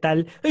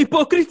comentar,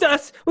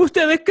 hipócritas,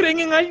 ustedes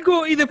creen en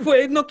algo y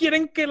después no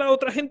quieren que la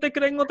otra gente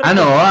cree en otra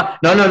cosa.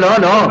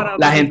 No.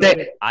 La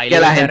gente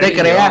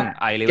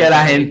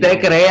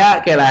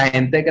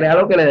crea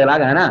lo que le dé la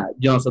gana.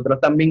 Nosotros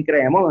también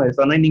creemos,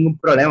 eso no hay ningún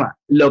problema.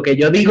 Lo que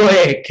yo digo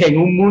es que en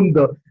un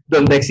mundo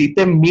donde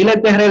existen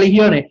miles de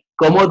religiones,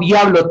 ¿cómo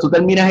diablos tú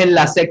terminas en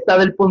la secta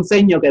del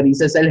ponceño que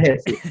dice ser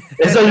Jesús?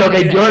 Eso es lo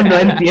que yo no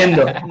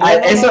entiendo.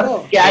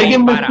 Que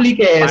alguien me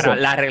explique eso.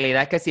 La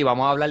realidad es que si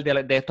vamos a hablar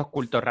de estos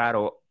cultos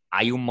raros,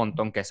 hay un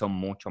montón que son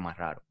mucho más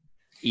raros.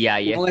 Y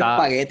ahí como está...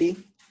 espagueti. O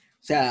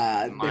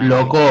sea...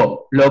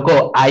 Loco,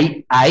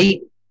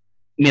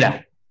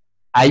 mira,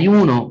 hay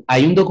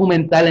un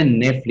documental en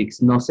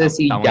Netflix, no sé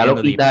si ya lo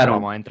quitaron.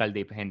 Vamos a entrar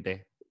deep,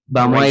 gente.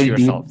 Vamos a ir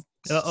deep.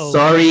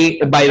 Sorry,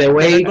 by the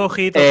way,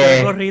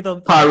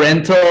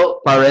 parental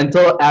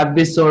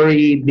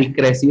advisory,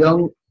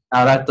 discreción,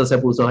 ahora esto se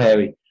puso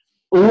heavy.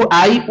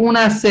 Hay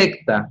una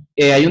secta,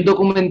 hay un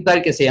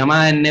documental que se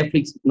llama en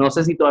Netflix, no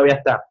sé si todavía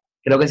está,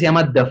 creo que se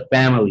llama The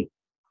Family.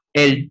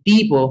 El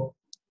tipo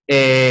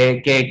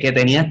que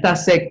tenía esta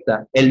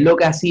secta, él lo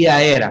que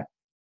hacía era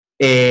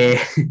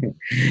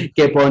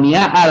que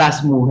ponía a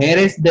las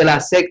mujeres de la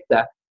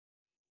secta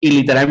y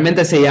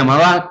literalmente se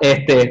llamaban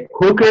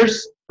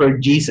Hookers for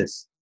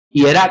Jesus.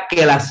 Y era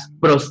que las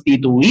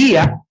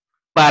prostituía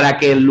para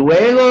que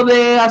luego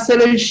de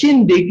hacer el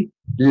shindig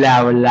le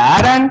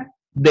hablaran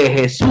de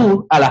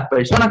Jesús a las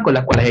personas con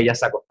las cuales ellas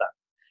se acostaban.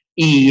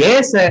 Y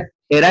ese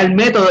era el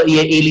método,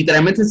 y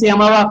literalmente se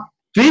llamaba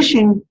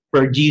Fishing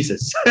for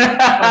Jesus.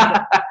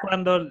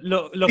 Cuando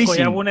lo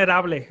cogía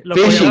vulnerable.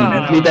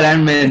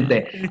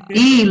 Literalmente.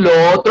 Y lo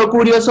otro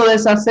curioso de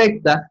esa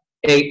secta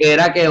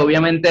era que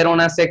obviamente era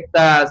una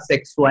secta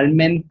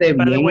sexualmente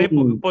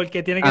bien...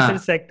 porque tiene que ser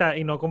secta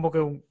y no como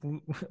que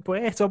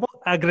pues somos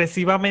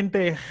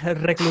agresivamente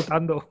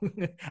reclutando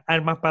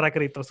armas para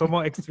Cristo,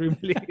 somos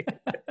extremely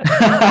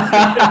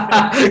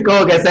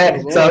como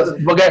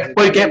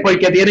que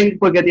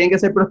porque tienen que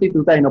ser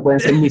prostitutas y no pueden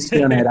ser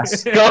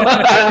misioneras.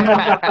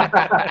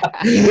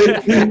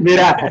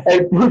 Mira,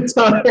 el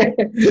punto es,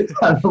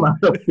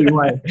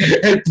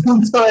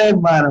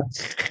 hermano,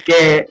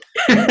 que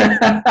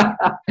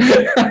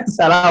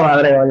la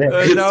madre, oye.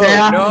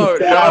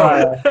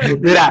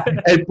 Mira,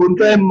 el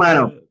punto es,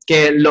 hermano,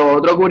 que lo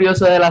otro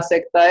curioso de la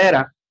secta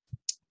era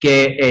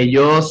que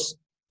ellos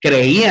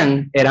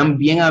eran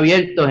bien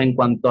abiertos en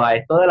cuanto a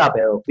esto de la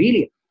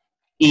pedofilia.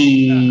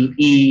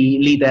 Y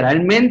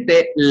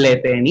literalmente le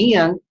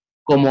tenían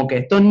como que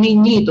estos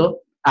niñitos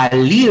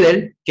al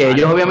líder, que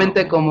ellos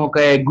obviamente como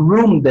que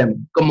groomed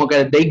them, como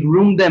que they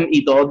groomed them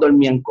y todos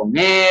dormían con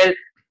él.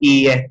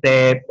 Y es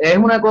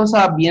una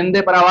cosa bien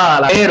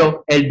depravada,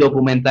 pero el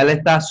documental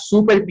está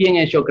súper bien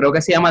hecho, creo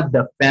que se llama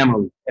The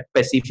Family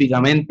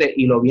específicamente,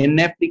 y lo vi en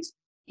Netflix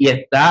y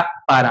está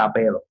para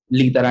pelo,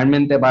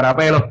 literalmente para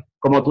pelo.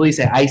 Como tú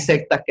dices, hay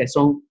sectas que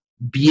son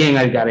bien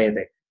al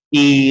garete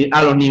y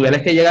a los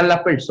niveles que llegan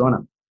las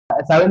personas.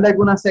 ¿Saben de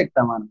alguna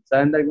secta, mano?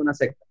 ¿Saben de alguna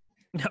secta?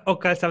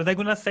 Oscar, ¿sabes de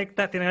alguna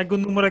secta? ¿Tienen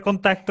algún número de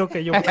contacto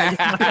que yo pueda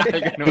llamar?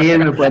 Sí,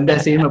 me pueden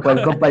decir, me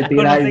pueden compartir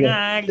algo.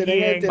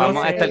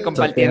 Vamos a estar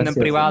compartiendo en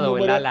privado,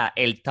 ¿verdad?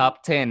 El top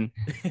 10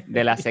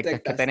 de las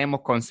sectas que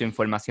tenemos con su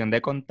información de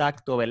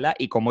contacto, ¿verdad?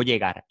 Y cómo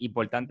llegar.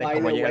 Importante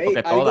cómo llegar,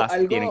 porque todas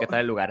tienen que estar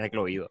en lugar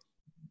recluido.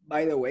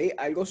 By the way,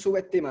 algo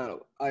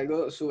subestimado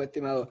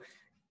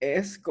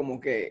es como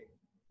que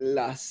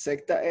las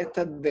sectas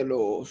estas de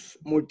los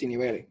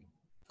multiniveles,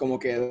 como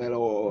que de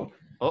los...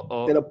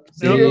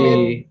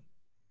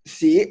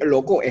 Sí,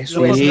 loco,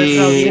 eso es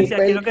nuestra audiencia.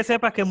 Quiero que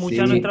sepas que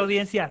mucha de nuestra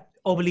audiencia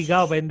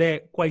obligado a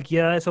vender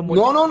cualquiera de esos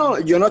multiniveles. No,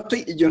 yo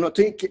no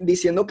estoy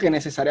diciendo que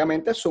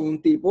necesariamente son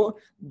un tipo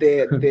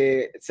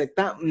de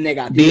secta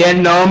negativa. Di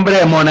el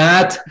nombre,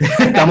 Monat.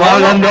 Estamos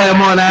hablando de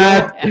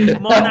Monat.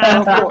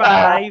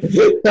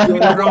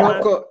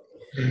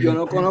 Yo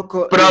no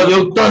conozco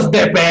productos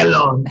de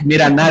pelo.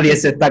 Mira, nadie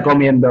se está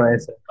comiendo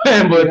eso.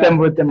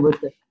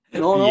 Embuste.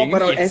 No,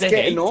 pero es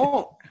que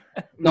no.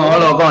 No,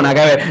 loco, nada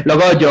que ver.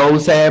 Loco, yo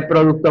usé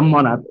productos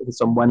Monat, que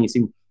son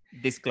buenísimos.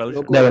 Disclosure.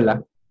 Loco, de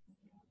verdad.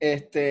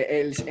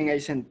 En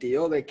el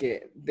sentido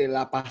de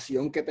la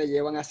pasión que te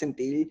llevan a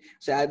sentir,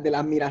 o sea, de la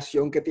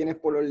admiración que tienes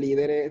por los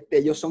líderes,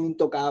 ellos son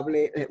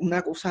intocables, es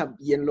una cosa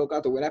bien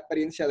loca. Tuve la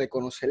experiencia de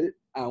conocer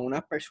a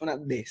unas personas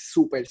de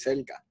súper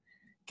cerca,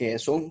 que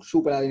son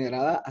súper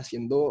adineradas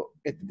haciendo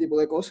este tipo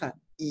de cosas,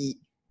 y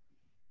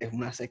es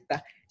una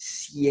secta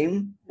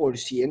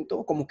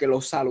 100%, como que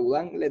los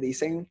saludan, le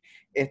dicen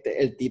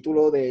el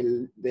título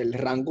del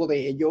rango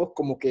de ellos,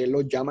 como que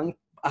los llaman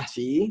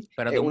así.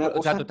 Pero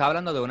o sea, tú estás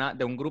hablando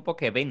de un grupo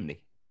que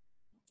vende.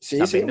 Sí,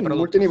 vende un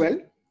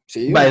multinivel.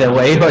 Sí, by the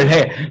way,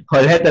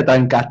 Jorge, te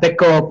trancaste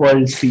como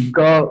por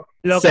 5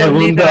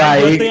 segundos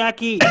ahí.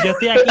 Yo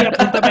estoy aquí a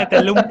punto de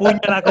meterle un puño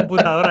a la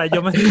computadora.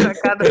 Yo me estoy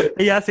sacando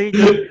y así,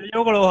 yo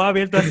llevo con los ojos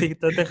abiertos así,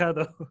 todo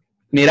dejando.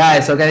 Mira,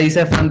 eso que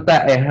dice Fanta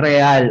es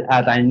real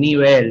a tal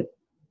nivel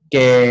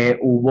que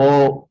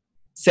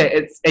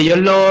ellos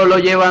lo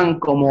llevan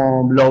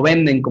como, lo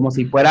venden como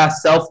si fuera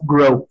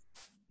self-growth,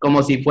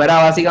 como si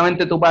fuera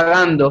básicamente tú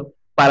pagando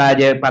para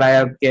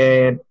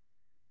que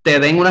te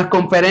den unas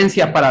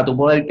conferencias para tú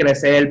poder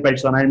crecer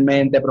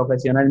personalmente,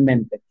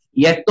 profesionalmente.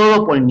 Y es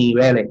todo por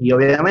niveles. Y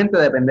obviamente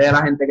depende de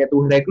la gente que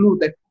tú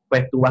reclutes,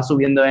 pues tú vas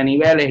subiendo de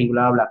niveles y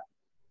bla, bla.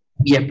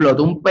 Y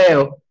explotó un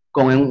peo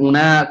con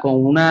una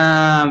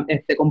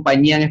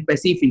compañía en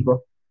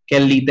específico que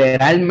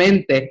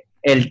literalmente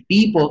el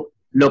tipo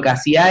lo que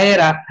hacía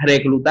era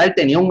reclutar,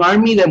 tenía un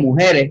army de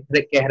mujeres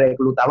que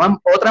reclutaban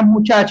otras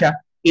muchachas,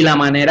 y la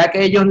manera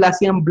que ellos le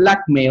hacían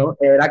blackmail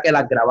era que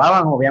las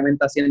grababan,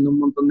 obviamente haciendo un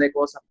montón de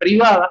cosas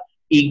privadas,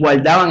 y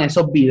guardaban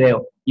esos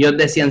videos. Y ellos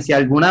decían, si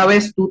alguna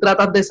vez tú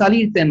tratas de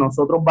salirte,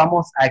 nosotros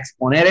vamos a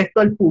exponer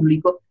esto al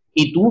público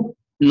y tú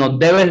nos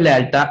debes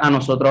lealtad a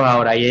nosotros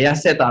ahora. Y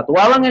ellas se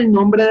tatuaban el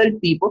nombre del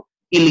tipo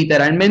y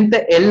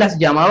literalmente él las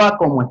llamaba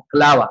como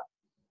esclavas.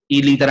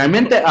 Y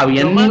literalmente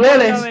había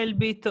niveles. Haber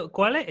visto.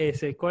 ¿Cuál es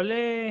ese? ¿Cuál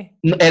es?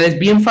 Él es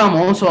bien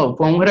famoso.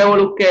 Fue un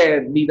revolú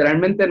que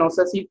literalmente no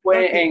sé si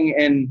fue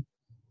en...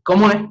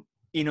 ¿Cómo es?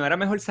 Y no era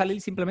mejor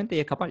salir simplemente y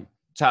escapar. O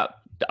sea,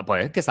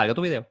 pues que salga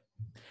tu video.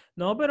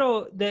 No,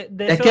 pero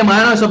es que,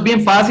 mano, eso es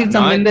bien fácil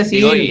también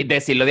decir. Y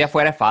decirlo de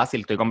afuera es fácil,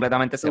 estoy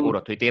completamente seguro.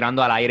 Estoy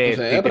tirando al aire,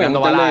 estoy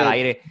tirando balas al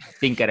aire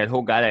sin querer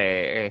juzgar.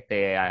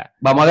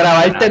 Vamos a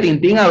grabarte,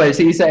 Tintín, a ver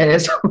si dices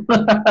eso.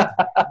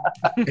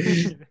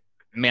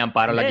 Me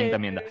amparo la quinta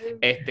enmienda.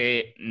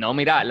 No,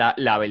 mira,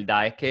 la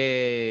verdad es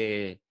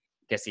que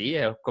sí,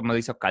 es como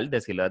dice Oscar,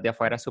 decirlo desde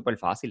afuera es súper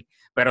fácil.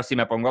 Pero si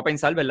me pongo a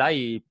pensar, ¿verdad?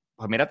 Y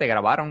pues mira, te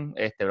grabaron,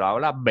 bla,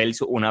 bla,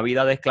 versus una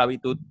vida de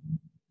esclavitud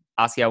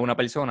hacia una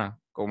persona,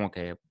 como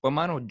que, pues,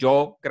 mano,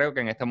 yo creo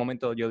que en este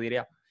momento yo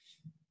diría,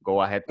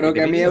 go ahead. Pero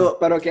qué miedo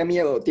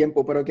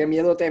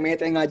te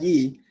meten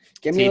allí.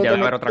 ¿Qué miedo debe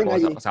haber otra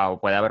cosa, o sea,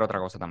 puede haber otra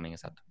cosa también,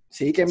 exacto.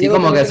 Sí, qué miedo. Sí,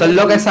 como que eso es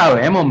lo que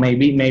sabemos,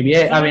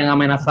 maybe habían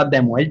amenazas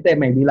de muerte,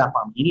 maybe la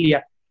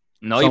familia.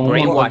 No, y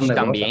brainwash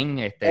también,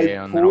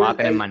 donde no vas a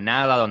tener más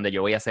nada, donde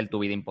yo voy a hacer tu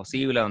vida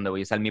imposible, donde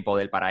voy a usar mi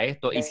poder para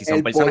esto. Y si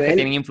son personas que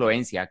tienen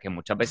influencia, que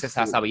muchas veces se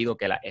ha sabido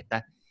que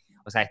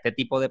este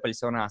tipo de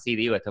personas, así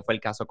digo, este fue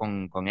el caso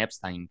con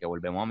Epstein, que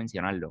volvemos a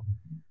mencionarlo,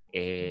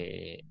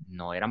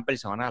 no eran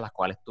personas a las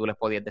cuales tú les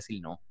podías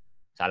decir no.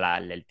 O sea,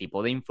 el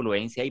tipo de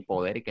influencia y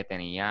poder que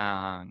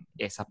tenían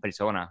esas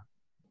personas.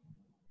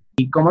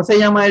 ¿Y cómo se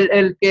llama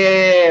el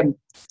que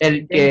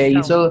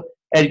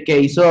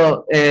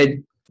hizo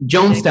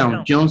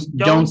Jonestown?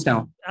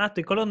 Jonestown.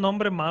 Estoy con los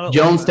nombres malos.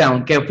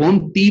 Jonestown, que fue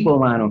un tipo,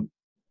 mano,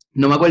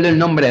 no me acuerdo el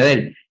nombre de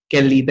él,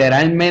 que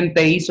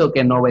literalmente hizo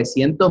que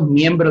 900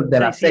 miembros de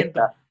la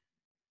secta,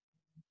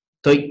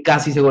 estoy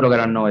casi seguro que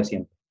eran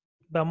 900.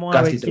 Vamos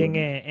a ver quién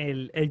es,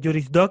 el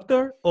Juris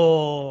Doctor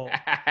o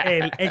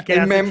el que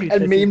el meme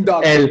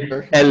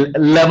doctor. El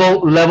level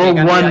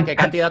 1. ¿Qué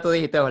cantidad tú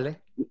dijiste, Ole?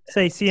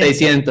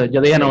 600.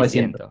 Yo dije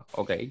 900.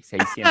 Ok,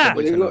 600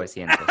 por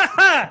 900.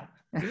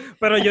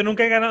 Pero yo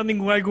nunca he ganado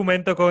ningún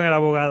argumento con el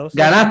abogado.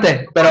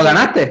 ¿Ganaste?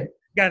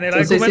 Gané el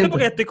argumento 600.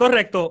 Porque estoy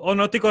correcto o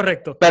no estoy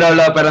correcto. Pero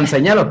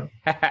enséñalo.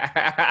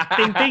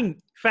 Tintín,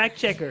 fact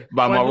checker.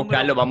 Vamos a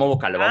buscarlo.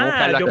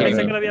 Yo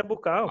pensé que lo habían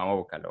buscado. Vamos a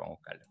buscarlo.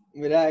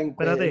 Mira,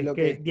 espérate,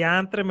 que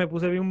diantre me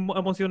puse bien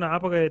emocionada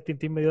porque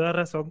Tintín me dio la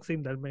razón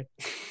sin darme.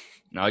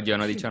 No, yo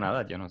no he dicho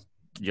nada.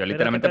 Yo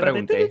literalmente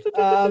pregunté.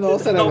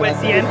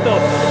 900.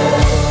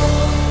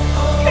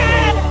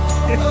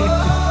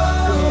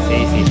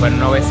 Sí, fueron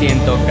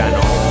 900, ganó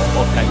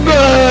Oscar.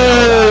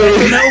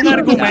 Un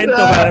argumento,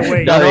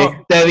 güey.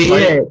 Te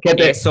dije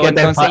que eso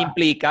entonces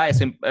implica,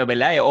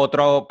 ¿verdad?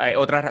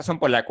 Otra razón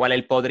por la cual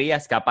él podría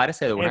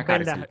escaparse de una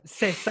cárcel.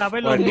 Se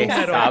sabe los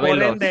números,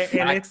 por ende,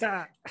 él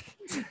está...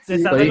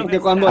 Porque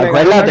cuando le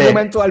gane un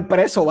argumento al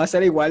preso va a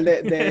ser igual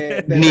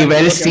de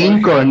nivel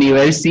 5,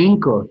 nivel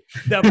 5.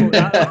 De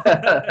abogado.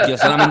 Yo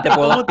solamente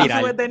puedo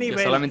aspirar. Yo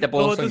solamente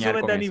puedo soñar tú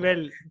subes con de eso.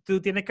 nivel. Tú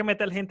tienes que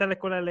meter gente a la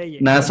escuela de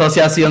leyes. Una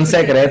asociación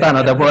secreta,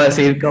 no te puedo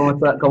decir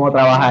cómo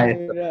trabaja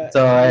esto.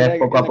 Eso es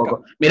poco a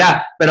poco.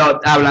 Mira, pero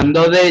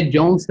hablando de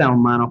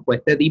Jonestown, mano, pues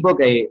este tipo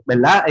que,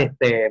 ¿verdad?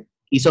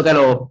 Hizo que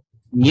los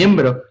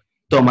miembros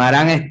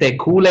tomaran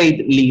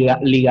Kool-Aid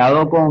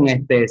ligado con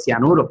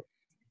cianuro.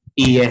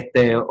 Y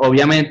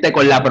obviamente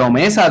con la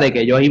promesa de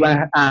que ellos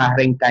iban a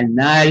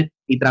reencarnar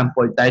y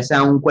transportarse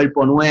a un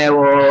cuerpo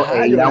nuevo,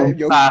 ir a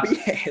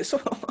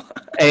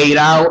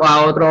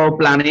otro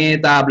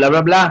planeta, bla,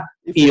 bla, bla.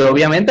 Y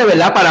obviamente,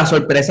 ¿verdad? Para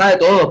sorpresa de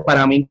todos,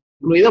 para mí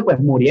incluido, pues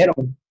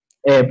murieron.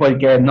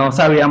 Porque no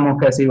sabíamos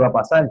que eso iba a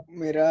pasar.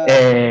 Mira,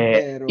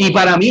 y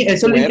para mí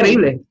eso es lo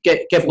increíble,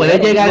 que puede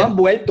llegar... No han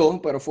vuelto,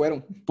 pero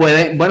fueron.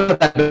 Bueno,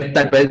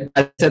 tal vez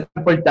se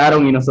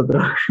transportaron y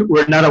nosotros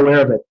we're not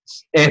aware of it.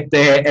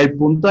 El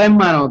punto es,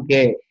 mano,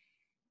 que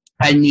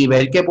al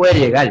nivel que puede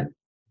llegar,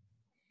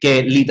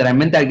 que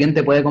literalmente alguien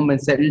te puede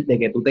convencer de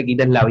que tú te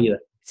quites la vida.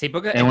 Sí,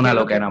 porque es una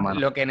loquera, mano.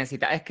 Lo que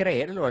necesitas es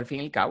creerlo, al fin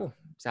y al cabo.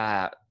 O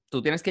sea,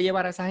 tú tienes que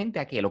llevar a esa gente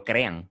a que lo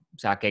crean. O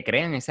sea, que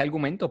crean ese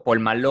argumento, por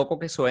más loco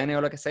que suene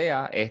o lo que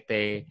sea.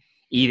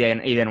 Y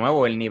de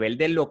nuevo, el nivel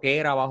de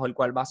loquera bajo el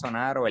cual va a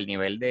sonar o el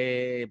nivel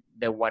de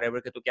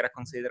whatever que tú quieras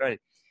considerar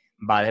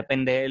va a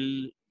depender,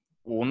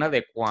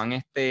 de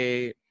cuán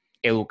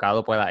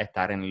educado pueda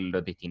estar en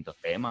los distintos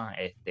temas,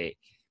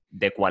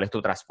 de cuál es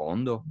tu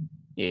trasfondo.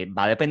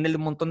 Va a depender de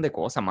un montón de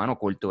cosas, mano,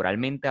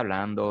 culturalmente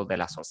hablando, de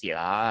la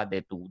sociedad,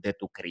 de tu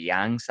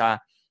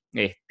crianza,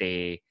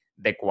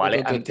 de cuál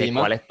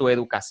es tu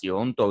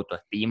educación, tu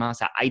autoestima. O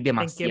sea, hay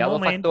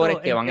demasiados factores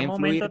que van a influir.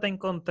 ¿En qué momento te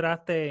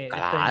encontraste?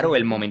 Claro,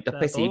 el momento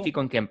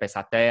específico en que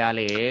empezaste a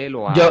leer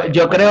o a...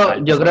 Yo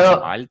creo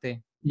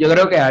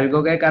que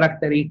algo que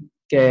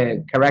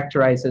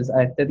characterizes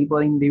a este tipo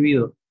de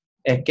individuos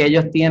es que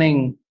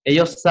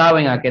ellos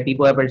saben a qué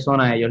tipo de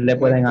personas ellos le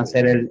pueden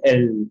hacer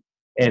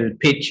el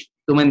pitch,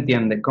 ¿tú me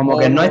entiendes? Como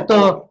que no es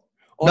todo...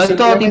 No es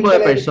todo tipo de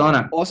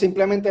personas. O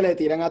simplemente le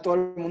tiran a todo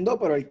el mundo,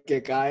 pero el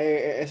que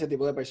cae es ese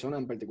tipo de persona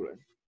en particular.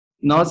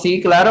 No,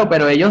 sí, claro,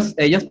 pero ellos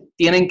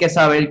tienen que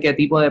saber qué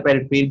tipo de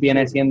perfil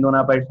viene siendo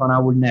una persona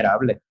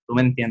vulnerable. ¿Tú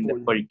me entiendes?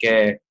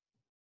 Porque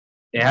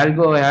es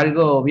algo,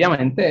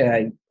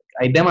 obviamente,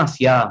 hay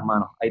demasiadas,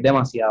 mano, hay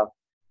demasiadas.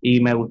 Y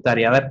me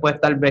gustaría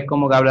después tal vez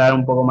como que hablar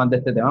un poco más de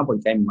este tema,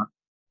 porque hay más.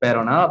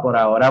 Pero nada, por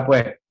ahora,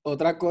 pues,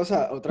 Otra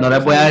cosa. No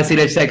les voy a decir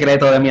el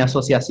secreto de mi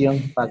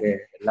asociación para que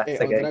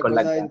se queden con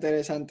la otra cosa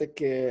interesante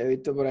que he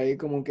visto por ahí,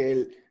 como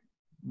que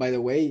by the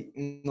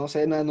way, no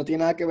sé, no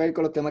tiene nada que ver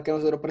con los temas que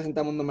nosotros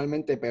presentamos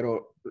normalmente,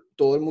 pero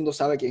todo el mundo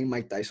sabe quién es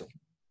Mike Tyson.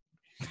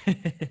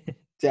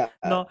 O sea,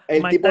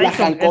 el Mike tipo Tyson,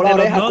 le arrancó la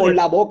oreja con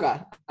la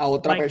boca a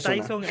otra persona.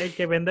 Mike Tyson, el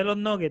que vende los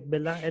nuggets,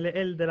 ¿verdad?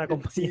 El de la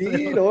compañía.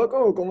 Sí,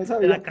 loco, ¿cómo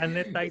sabía? De la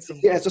carne Tyson.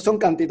 Sí, esos son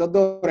cantitos de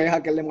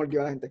oreja que él le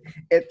mordió a la gente.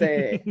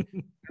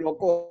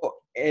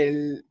 Loco,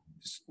 él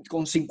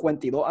con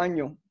 52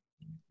 años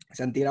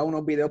se han tirado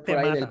unos videos por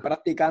ahí de él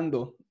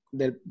practicando,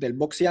 del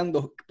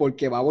boxeando,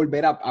 porque va a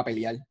volver a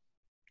pelear.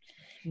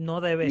 No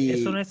debe,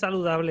 eso no es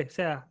saludable, o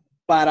sea...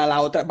 Para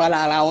la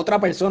otra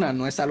persona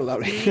no es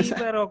saludable. Sí,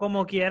 pero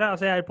como quiera, o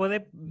sea, él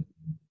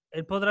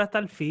podrá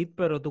estar fit,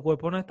 pero tu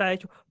cuerpo no está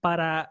hecho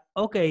para...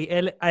 Ok,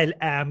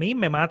 a mí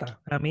me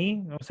mata, a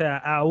mí, o sea,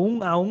 a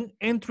un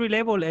entry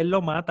level él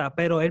lo mata,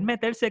 pero él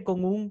meterse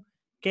con un...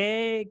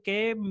 ¿Qué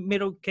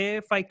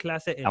fight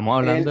class es? Estamos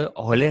hablando,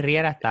 Jorge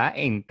Riera está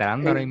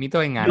entrando ahora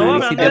mismo en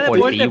análisis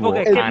deportivo.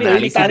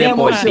 Análisis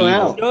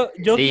deportivo.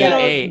 Yo quiero...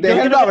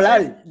 Déjenlo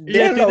hablar.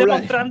 Le estoy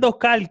demostrando a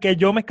Oscar que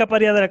yo me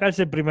escaparía de la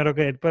cárcel primero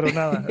que él, pero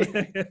nada.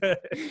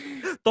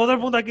 Todo el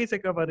mundo aquí se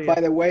escaparía.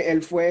 By the way,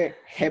 él fue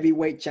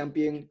heavyweight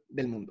champion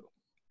del mundo.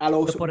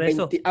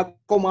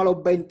 Como a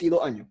los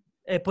 22 años.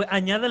 Pues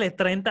añádele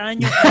 30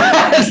 años.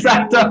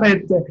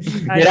 Exactamente.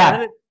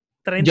 Mira,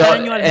 30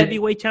 años al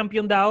heavyweight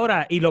champion de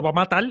ahora y lo va a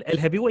matar. El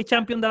heavyweight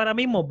champion de ahora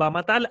mismo va a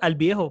matar al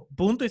viejo.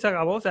 Punto y se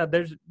acabó. O sea,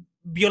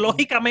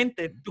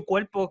 biológicamente tu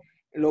cuerpo...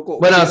 Loco,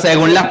 bueno,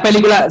 según las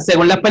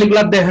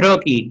películas de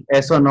Rocky,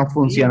 eso no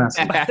funciona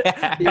así. Va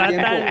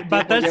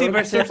a estar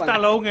Sylvester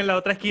Stallone en la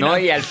otra esquina. No,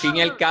 y al fin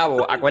y al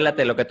cabo,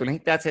 acuérdate, lo que tú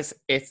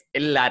necesitas es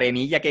la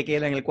arenilla que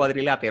queda en el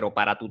cuadrilátero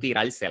para tú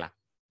tirársela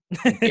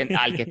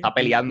al que está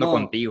peleando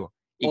contigo.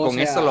 Y con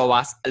eso lo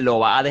vas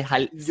a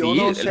dejar... Sí,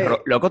 no sé.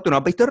 Loco, ¿tú no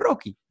has visto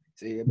Rocky?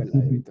 Sí, es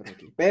verdad, he visto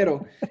Rocky.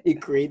 Pero, y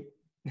Creed,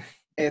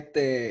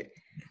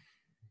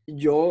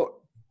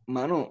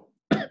 mano,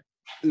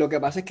 lo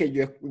que pasa es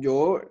que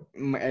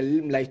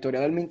la historia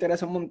de él me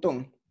interesa un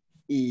montón.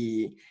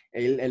 Y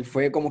él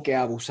fue como que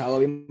abusado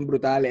bien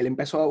brutal. Él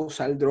empezó a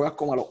usar drogas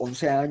como a los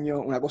 11 años,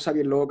 una cosa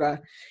bien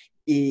loca.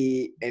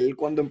 Y él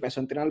cuando empezó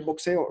a entrenar el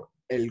boxeo,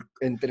 el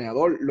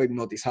entrenador lo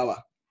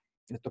hipnotizaba.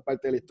 Esto es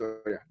parte de la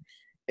historia.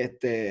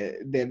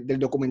 Del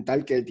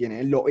documental que él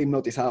tiene. Él lo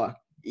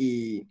hipnotizaba.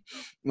 Y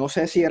no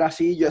sé si era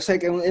así. Yo sé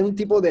que es un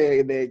tipo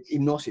de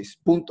hipnosis.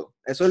 Punto.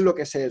 Eso es lo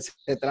que se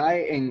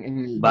trae en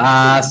el...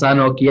 Vas a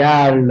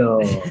noquearlo.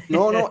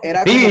 No,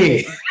 era como...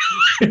 Sí.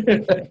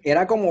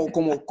 Era como...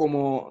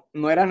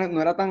 No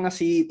era tan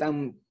así,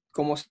 tan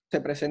como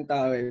se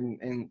presenta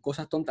en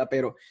cosas tontas,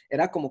 pero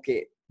era como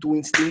que tu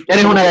instinto...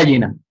 Eres una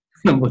gallina.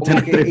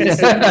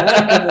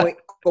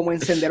 Como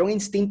encender un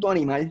instinto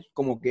animal,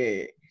 como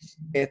que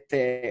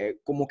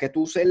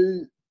tú ser...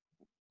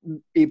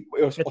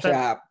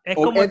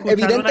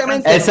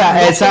 evidentemente...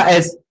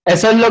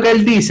 Eso es lo que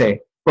él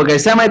dice, porque él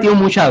se ha metido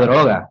mucha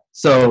droga.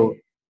 So,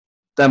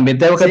 también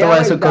tengo que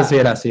tomar eso en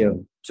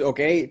consideración.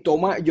 Ok,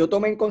 yo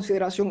tomé en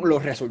consideración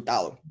los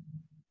resultados. O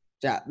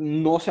sea,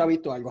 no se ha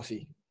visto algo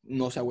así.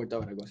 No se ha vuelto a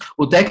ver algo así.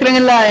 ¿Ustedes creen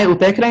en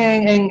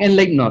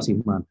la hipnosis,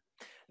 man?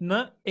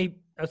 No,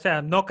 o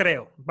sea, no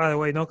creo. By the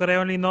way, no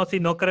creo en la hipnosis.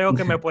 No creo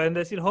que me pueden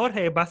decir,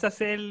 Jorge, vas a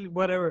hacer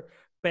whatever.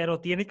 Pero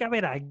tiene que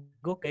haber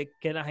algo que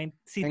la gente...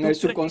 en el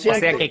subconsciente.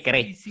 O sea, que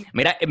cree.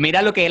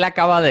 Mira lo que él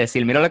acaba de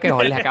decir. Mira lo que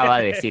Jorge acaba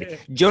de decir.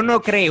 Yo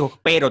no creo,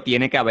 pero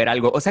tiene que haber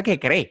algo. O sea, que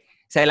cree.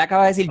 O sea, él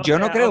acaba de decir, yo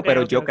no creo,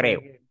 pero yo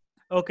creo.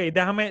 Ok,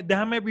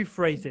 déjame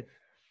rephrase it.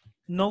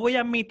 No voy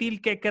a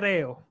admitir que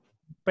creo,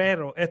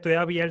 pero estoy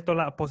abierto a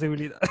la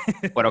posibilidad.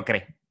 Pero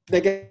cree.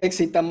 De que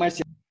existan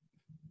marcianos.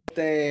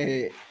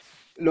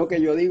 Lo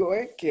que yo digo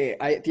es que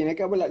tiene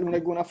que haber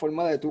alguna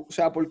forma de tú... O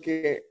sea,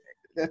 porque...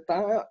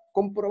 Está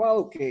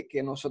comprobado que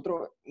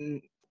nosotros,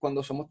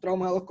 cuando somos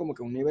traumados como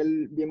que a un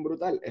nivel bien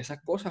brutal,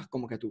 esas cosas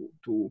como que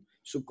tu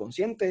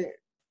subconsciente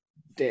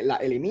te la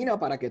elimina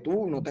para que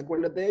tú no te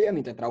acuerdes de ellas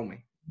ni te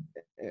traumes.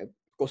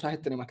 Cosas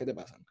extremas que te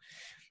pasan.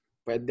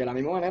 Pues de la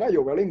misma manera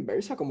yo veo la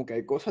inversa, como que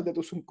hay cosas de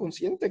tu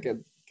subconsciente que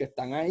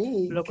están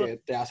ahí,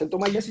 que te hacen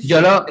tomar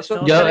decisiones.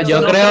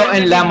 Yo creo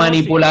en la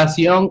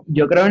manipulación.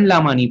 Yo creo en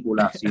la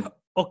manipulación.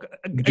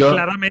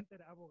 Claramente.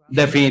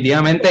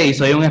 Definitivamente, y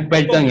soy un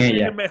experto en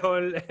ella. El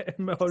mejor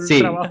sí,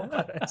 trabajo.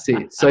 Sí,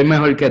 soy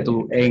mejor que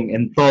tú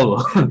en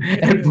todo.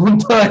 El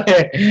punto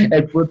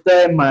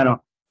es,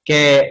 hermano,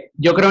 que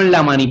yo creo en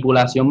la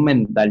manipulación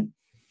mental,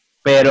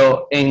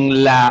 pero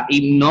en la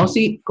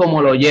hipnosis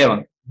como lo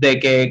llevan, de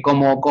que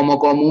como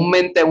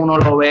comúnmente uno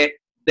lo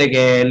ve, de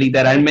que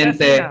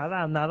literalmente...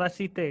 Nada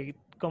existe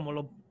como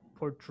lo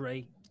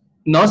portray.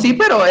 No, sí,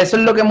 pero eso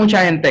es lo que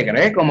mucha gente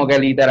cree, como que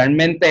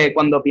literalmente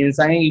cuando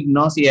piensan en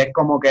hipnosis es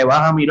como que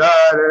vas a mirar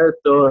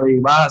esto y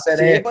vas a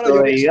hacer esto. Pero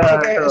yo pienso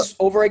que es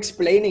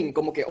over-explaining,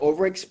 como que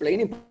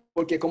over-explaining,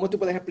 Porque ¿cómo tú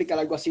puedes explicar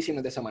algo así si no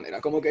es de esa manera?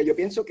 Como que yo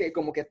pienso que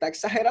como que está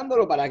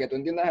exagerándolo para que tú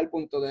entiendas el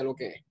punto de lo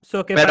que es.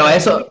 So que pero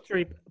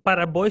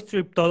para Boys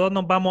Trip todos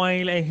nos vamos a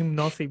ir en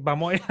hipnosis.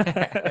 Vamos a ir.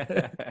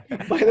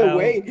 By the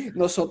way,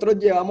 nosotros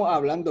llevamos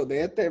hablando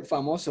de este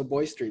famoso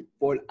Boys Trip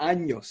por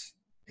años.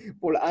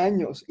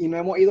 Y no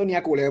hemos ido ni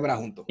a Culebra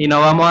juntos. Y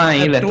no vamos a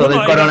ir, esto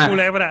del corona.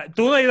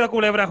 Tú no has ido a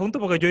Culebra juntos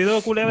porque yo he ido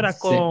a Culebra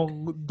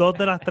con 2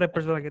 de las 3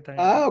 personas que están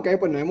ahí. Ah, ok,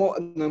 pues no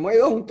hemos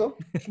ido juntos.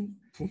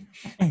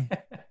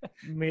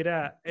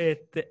 Mira,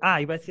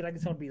 iba a decir algo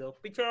que se me olvidó.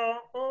 Picho.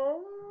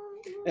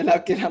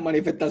 Es que la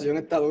manifestación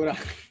está dura.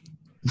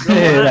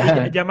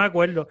 Ya me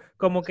acuerdo.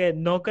 Como que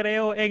no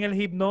creo en el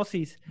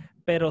hipnosis,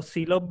 pero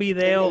sí los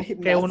videos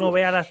que uno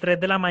ve a las 3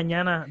 de la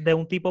mañana de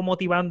un tipo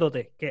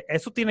motivándote, que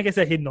eso tiene que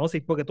ser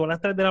hipnosis, porque tú a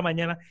las 3 de la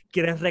mañana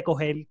quieres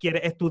recoger,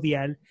 quieres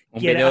estudiar.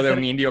 Video de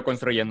un indio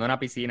construyendo una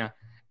piscina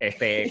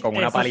con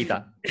una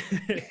palita.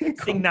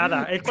 Sin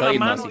nada. Es con la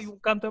mano y un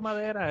canto de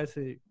madera. Eso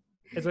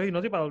es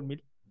hipnosis para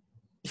dormir.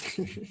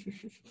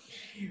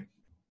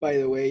 By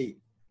the way.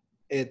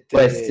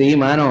 Pues sí,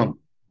 mano.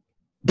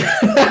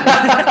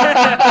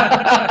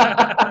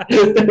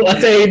 Voy a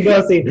seguir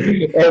así.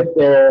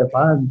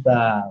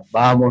 Fanta,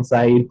 vamos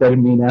a ir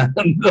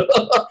terminando.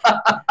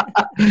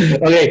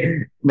 Ok,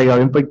 me quedó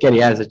bien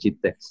porquería ese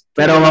chiste.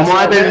 Pero vamos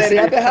a tener.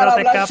 Deberías dejar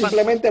hablar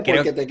simplemente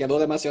porque te quedó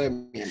demasiado de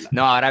mierda.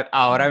 No,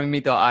 ahora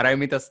mismo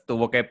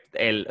tuvo que.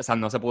 O sea,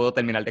 no se pudo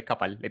terminar de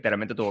escapar.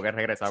 Literalmente tuvo que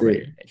regresar.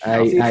 Sí.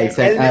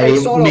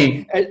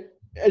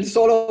 Él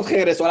solo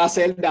regresó a la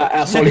celda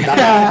a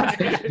solitario.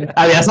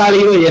 Había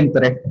salido y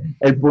entré.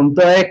 El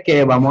punto es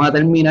que vamos a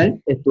terminar.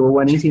 Estuvo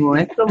buenísimo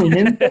esto, mi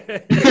gente.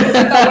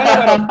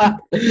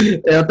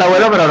 Eso está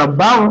bueno, pero nos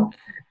vamos.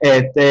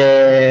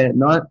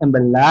 No, en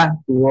verdad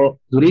estuvo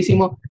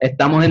durísimo.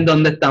 Estamos en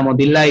donde estamos,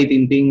 Dila y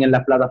Tintín, en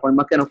las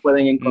plataformas que nos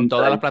pueden encontrar. En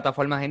todas las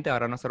plataformas, gente.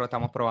 Ahora nosotros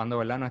estamos probando,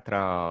 ¿verdad?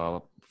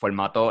 Nuestro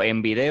formato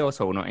en video,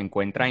 uno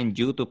encuentra en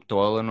YouTube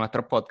todos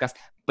nuestros podcasts,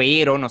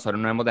 pero nosotros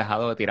no hemos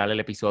dejado de tirar el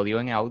episodio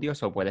en audio,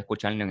 puede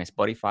escucharlo en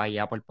Spotify,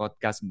 Apple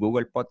Podcasts,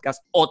 Google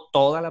Podcasts o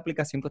toda la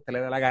aplicación que usted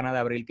le dé la gana de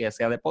abrir que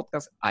sea de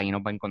podcast, ahí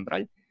nos va a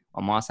encontrar.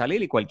 Vamos a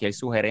salir y cualquier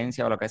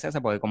sugerencia o lo que sea se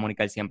puede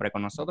comunicar siempre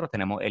con nosotros.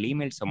 Tenemos el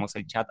email, somos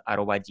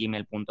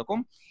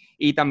elchat@gmail.com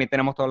y también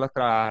tenemos todas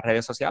nuestras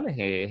redes sociales.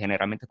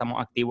 Generalmente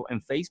estamos activos en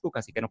Facebook,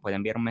 así que nos puede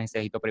enviar un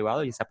mensajito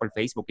privado, ya sea por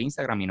Facebook,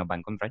 Instagram y nos va a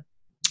encontrar.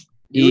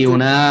 Y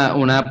una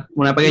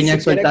pequeña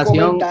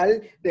exhortación. Comentar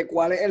de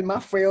cuál es el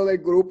más feo del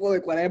grupo,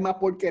 de cuál es el más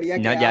porquería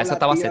que ya eso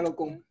estaba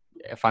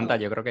Fanta,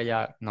 yo creo que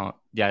ya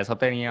eso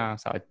tenía,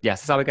 ¿sabes? Ya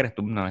se sabe que eres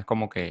tú, no es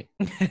como que...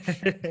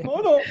 No.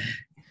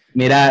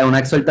 Mira, una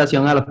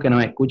exhortación a los que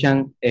nos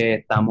escuchan,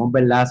 estamos,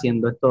 ¿verdad?,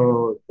 haciendo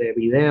esto de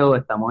video,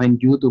 estamos en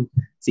YouTube,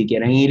 si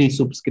quieren ir y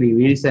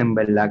suscribirse, en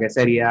verdad que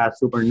sería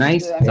super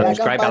nice.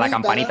 Subscribe a la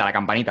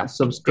campanita.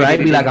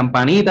 Subscribe y la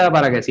campanita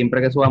para que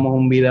siempre que subamos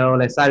un video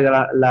les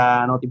salga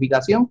la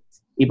notificación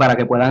y para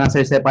que puedan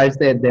hacerse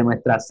parte de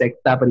nuestra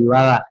secta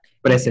privada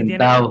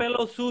presentado. Si tienen el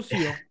pelo sucio,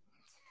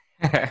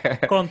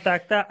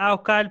 contacta a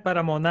Oscar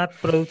para Monat,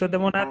 productos de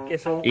Monat, que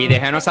son... Y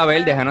déjanos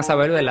saber,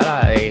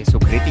 ¿verdad? Sus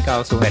críticas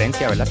o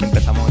sugerencias, ¿verdad?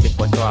 Siempre estamos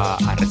dispuestos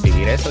a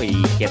recibir eso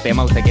y qué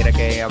tema usted quiere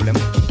que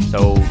hablemos.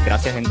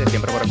 Gracias, gente,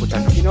 siempre por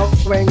escucharnos. Y no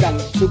vengan,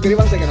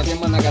 suscríbanse que no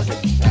tienen más nada que hacer.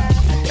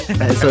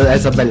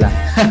 Eso es verdad.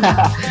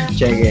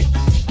 Cheque.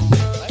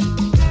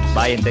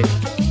 Bye,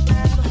 gente.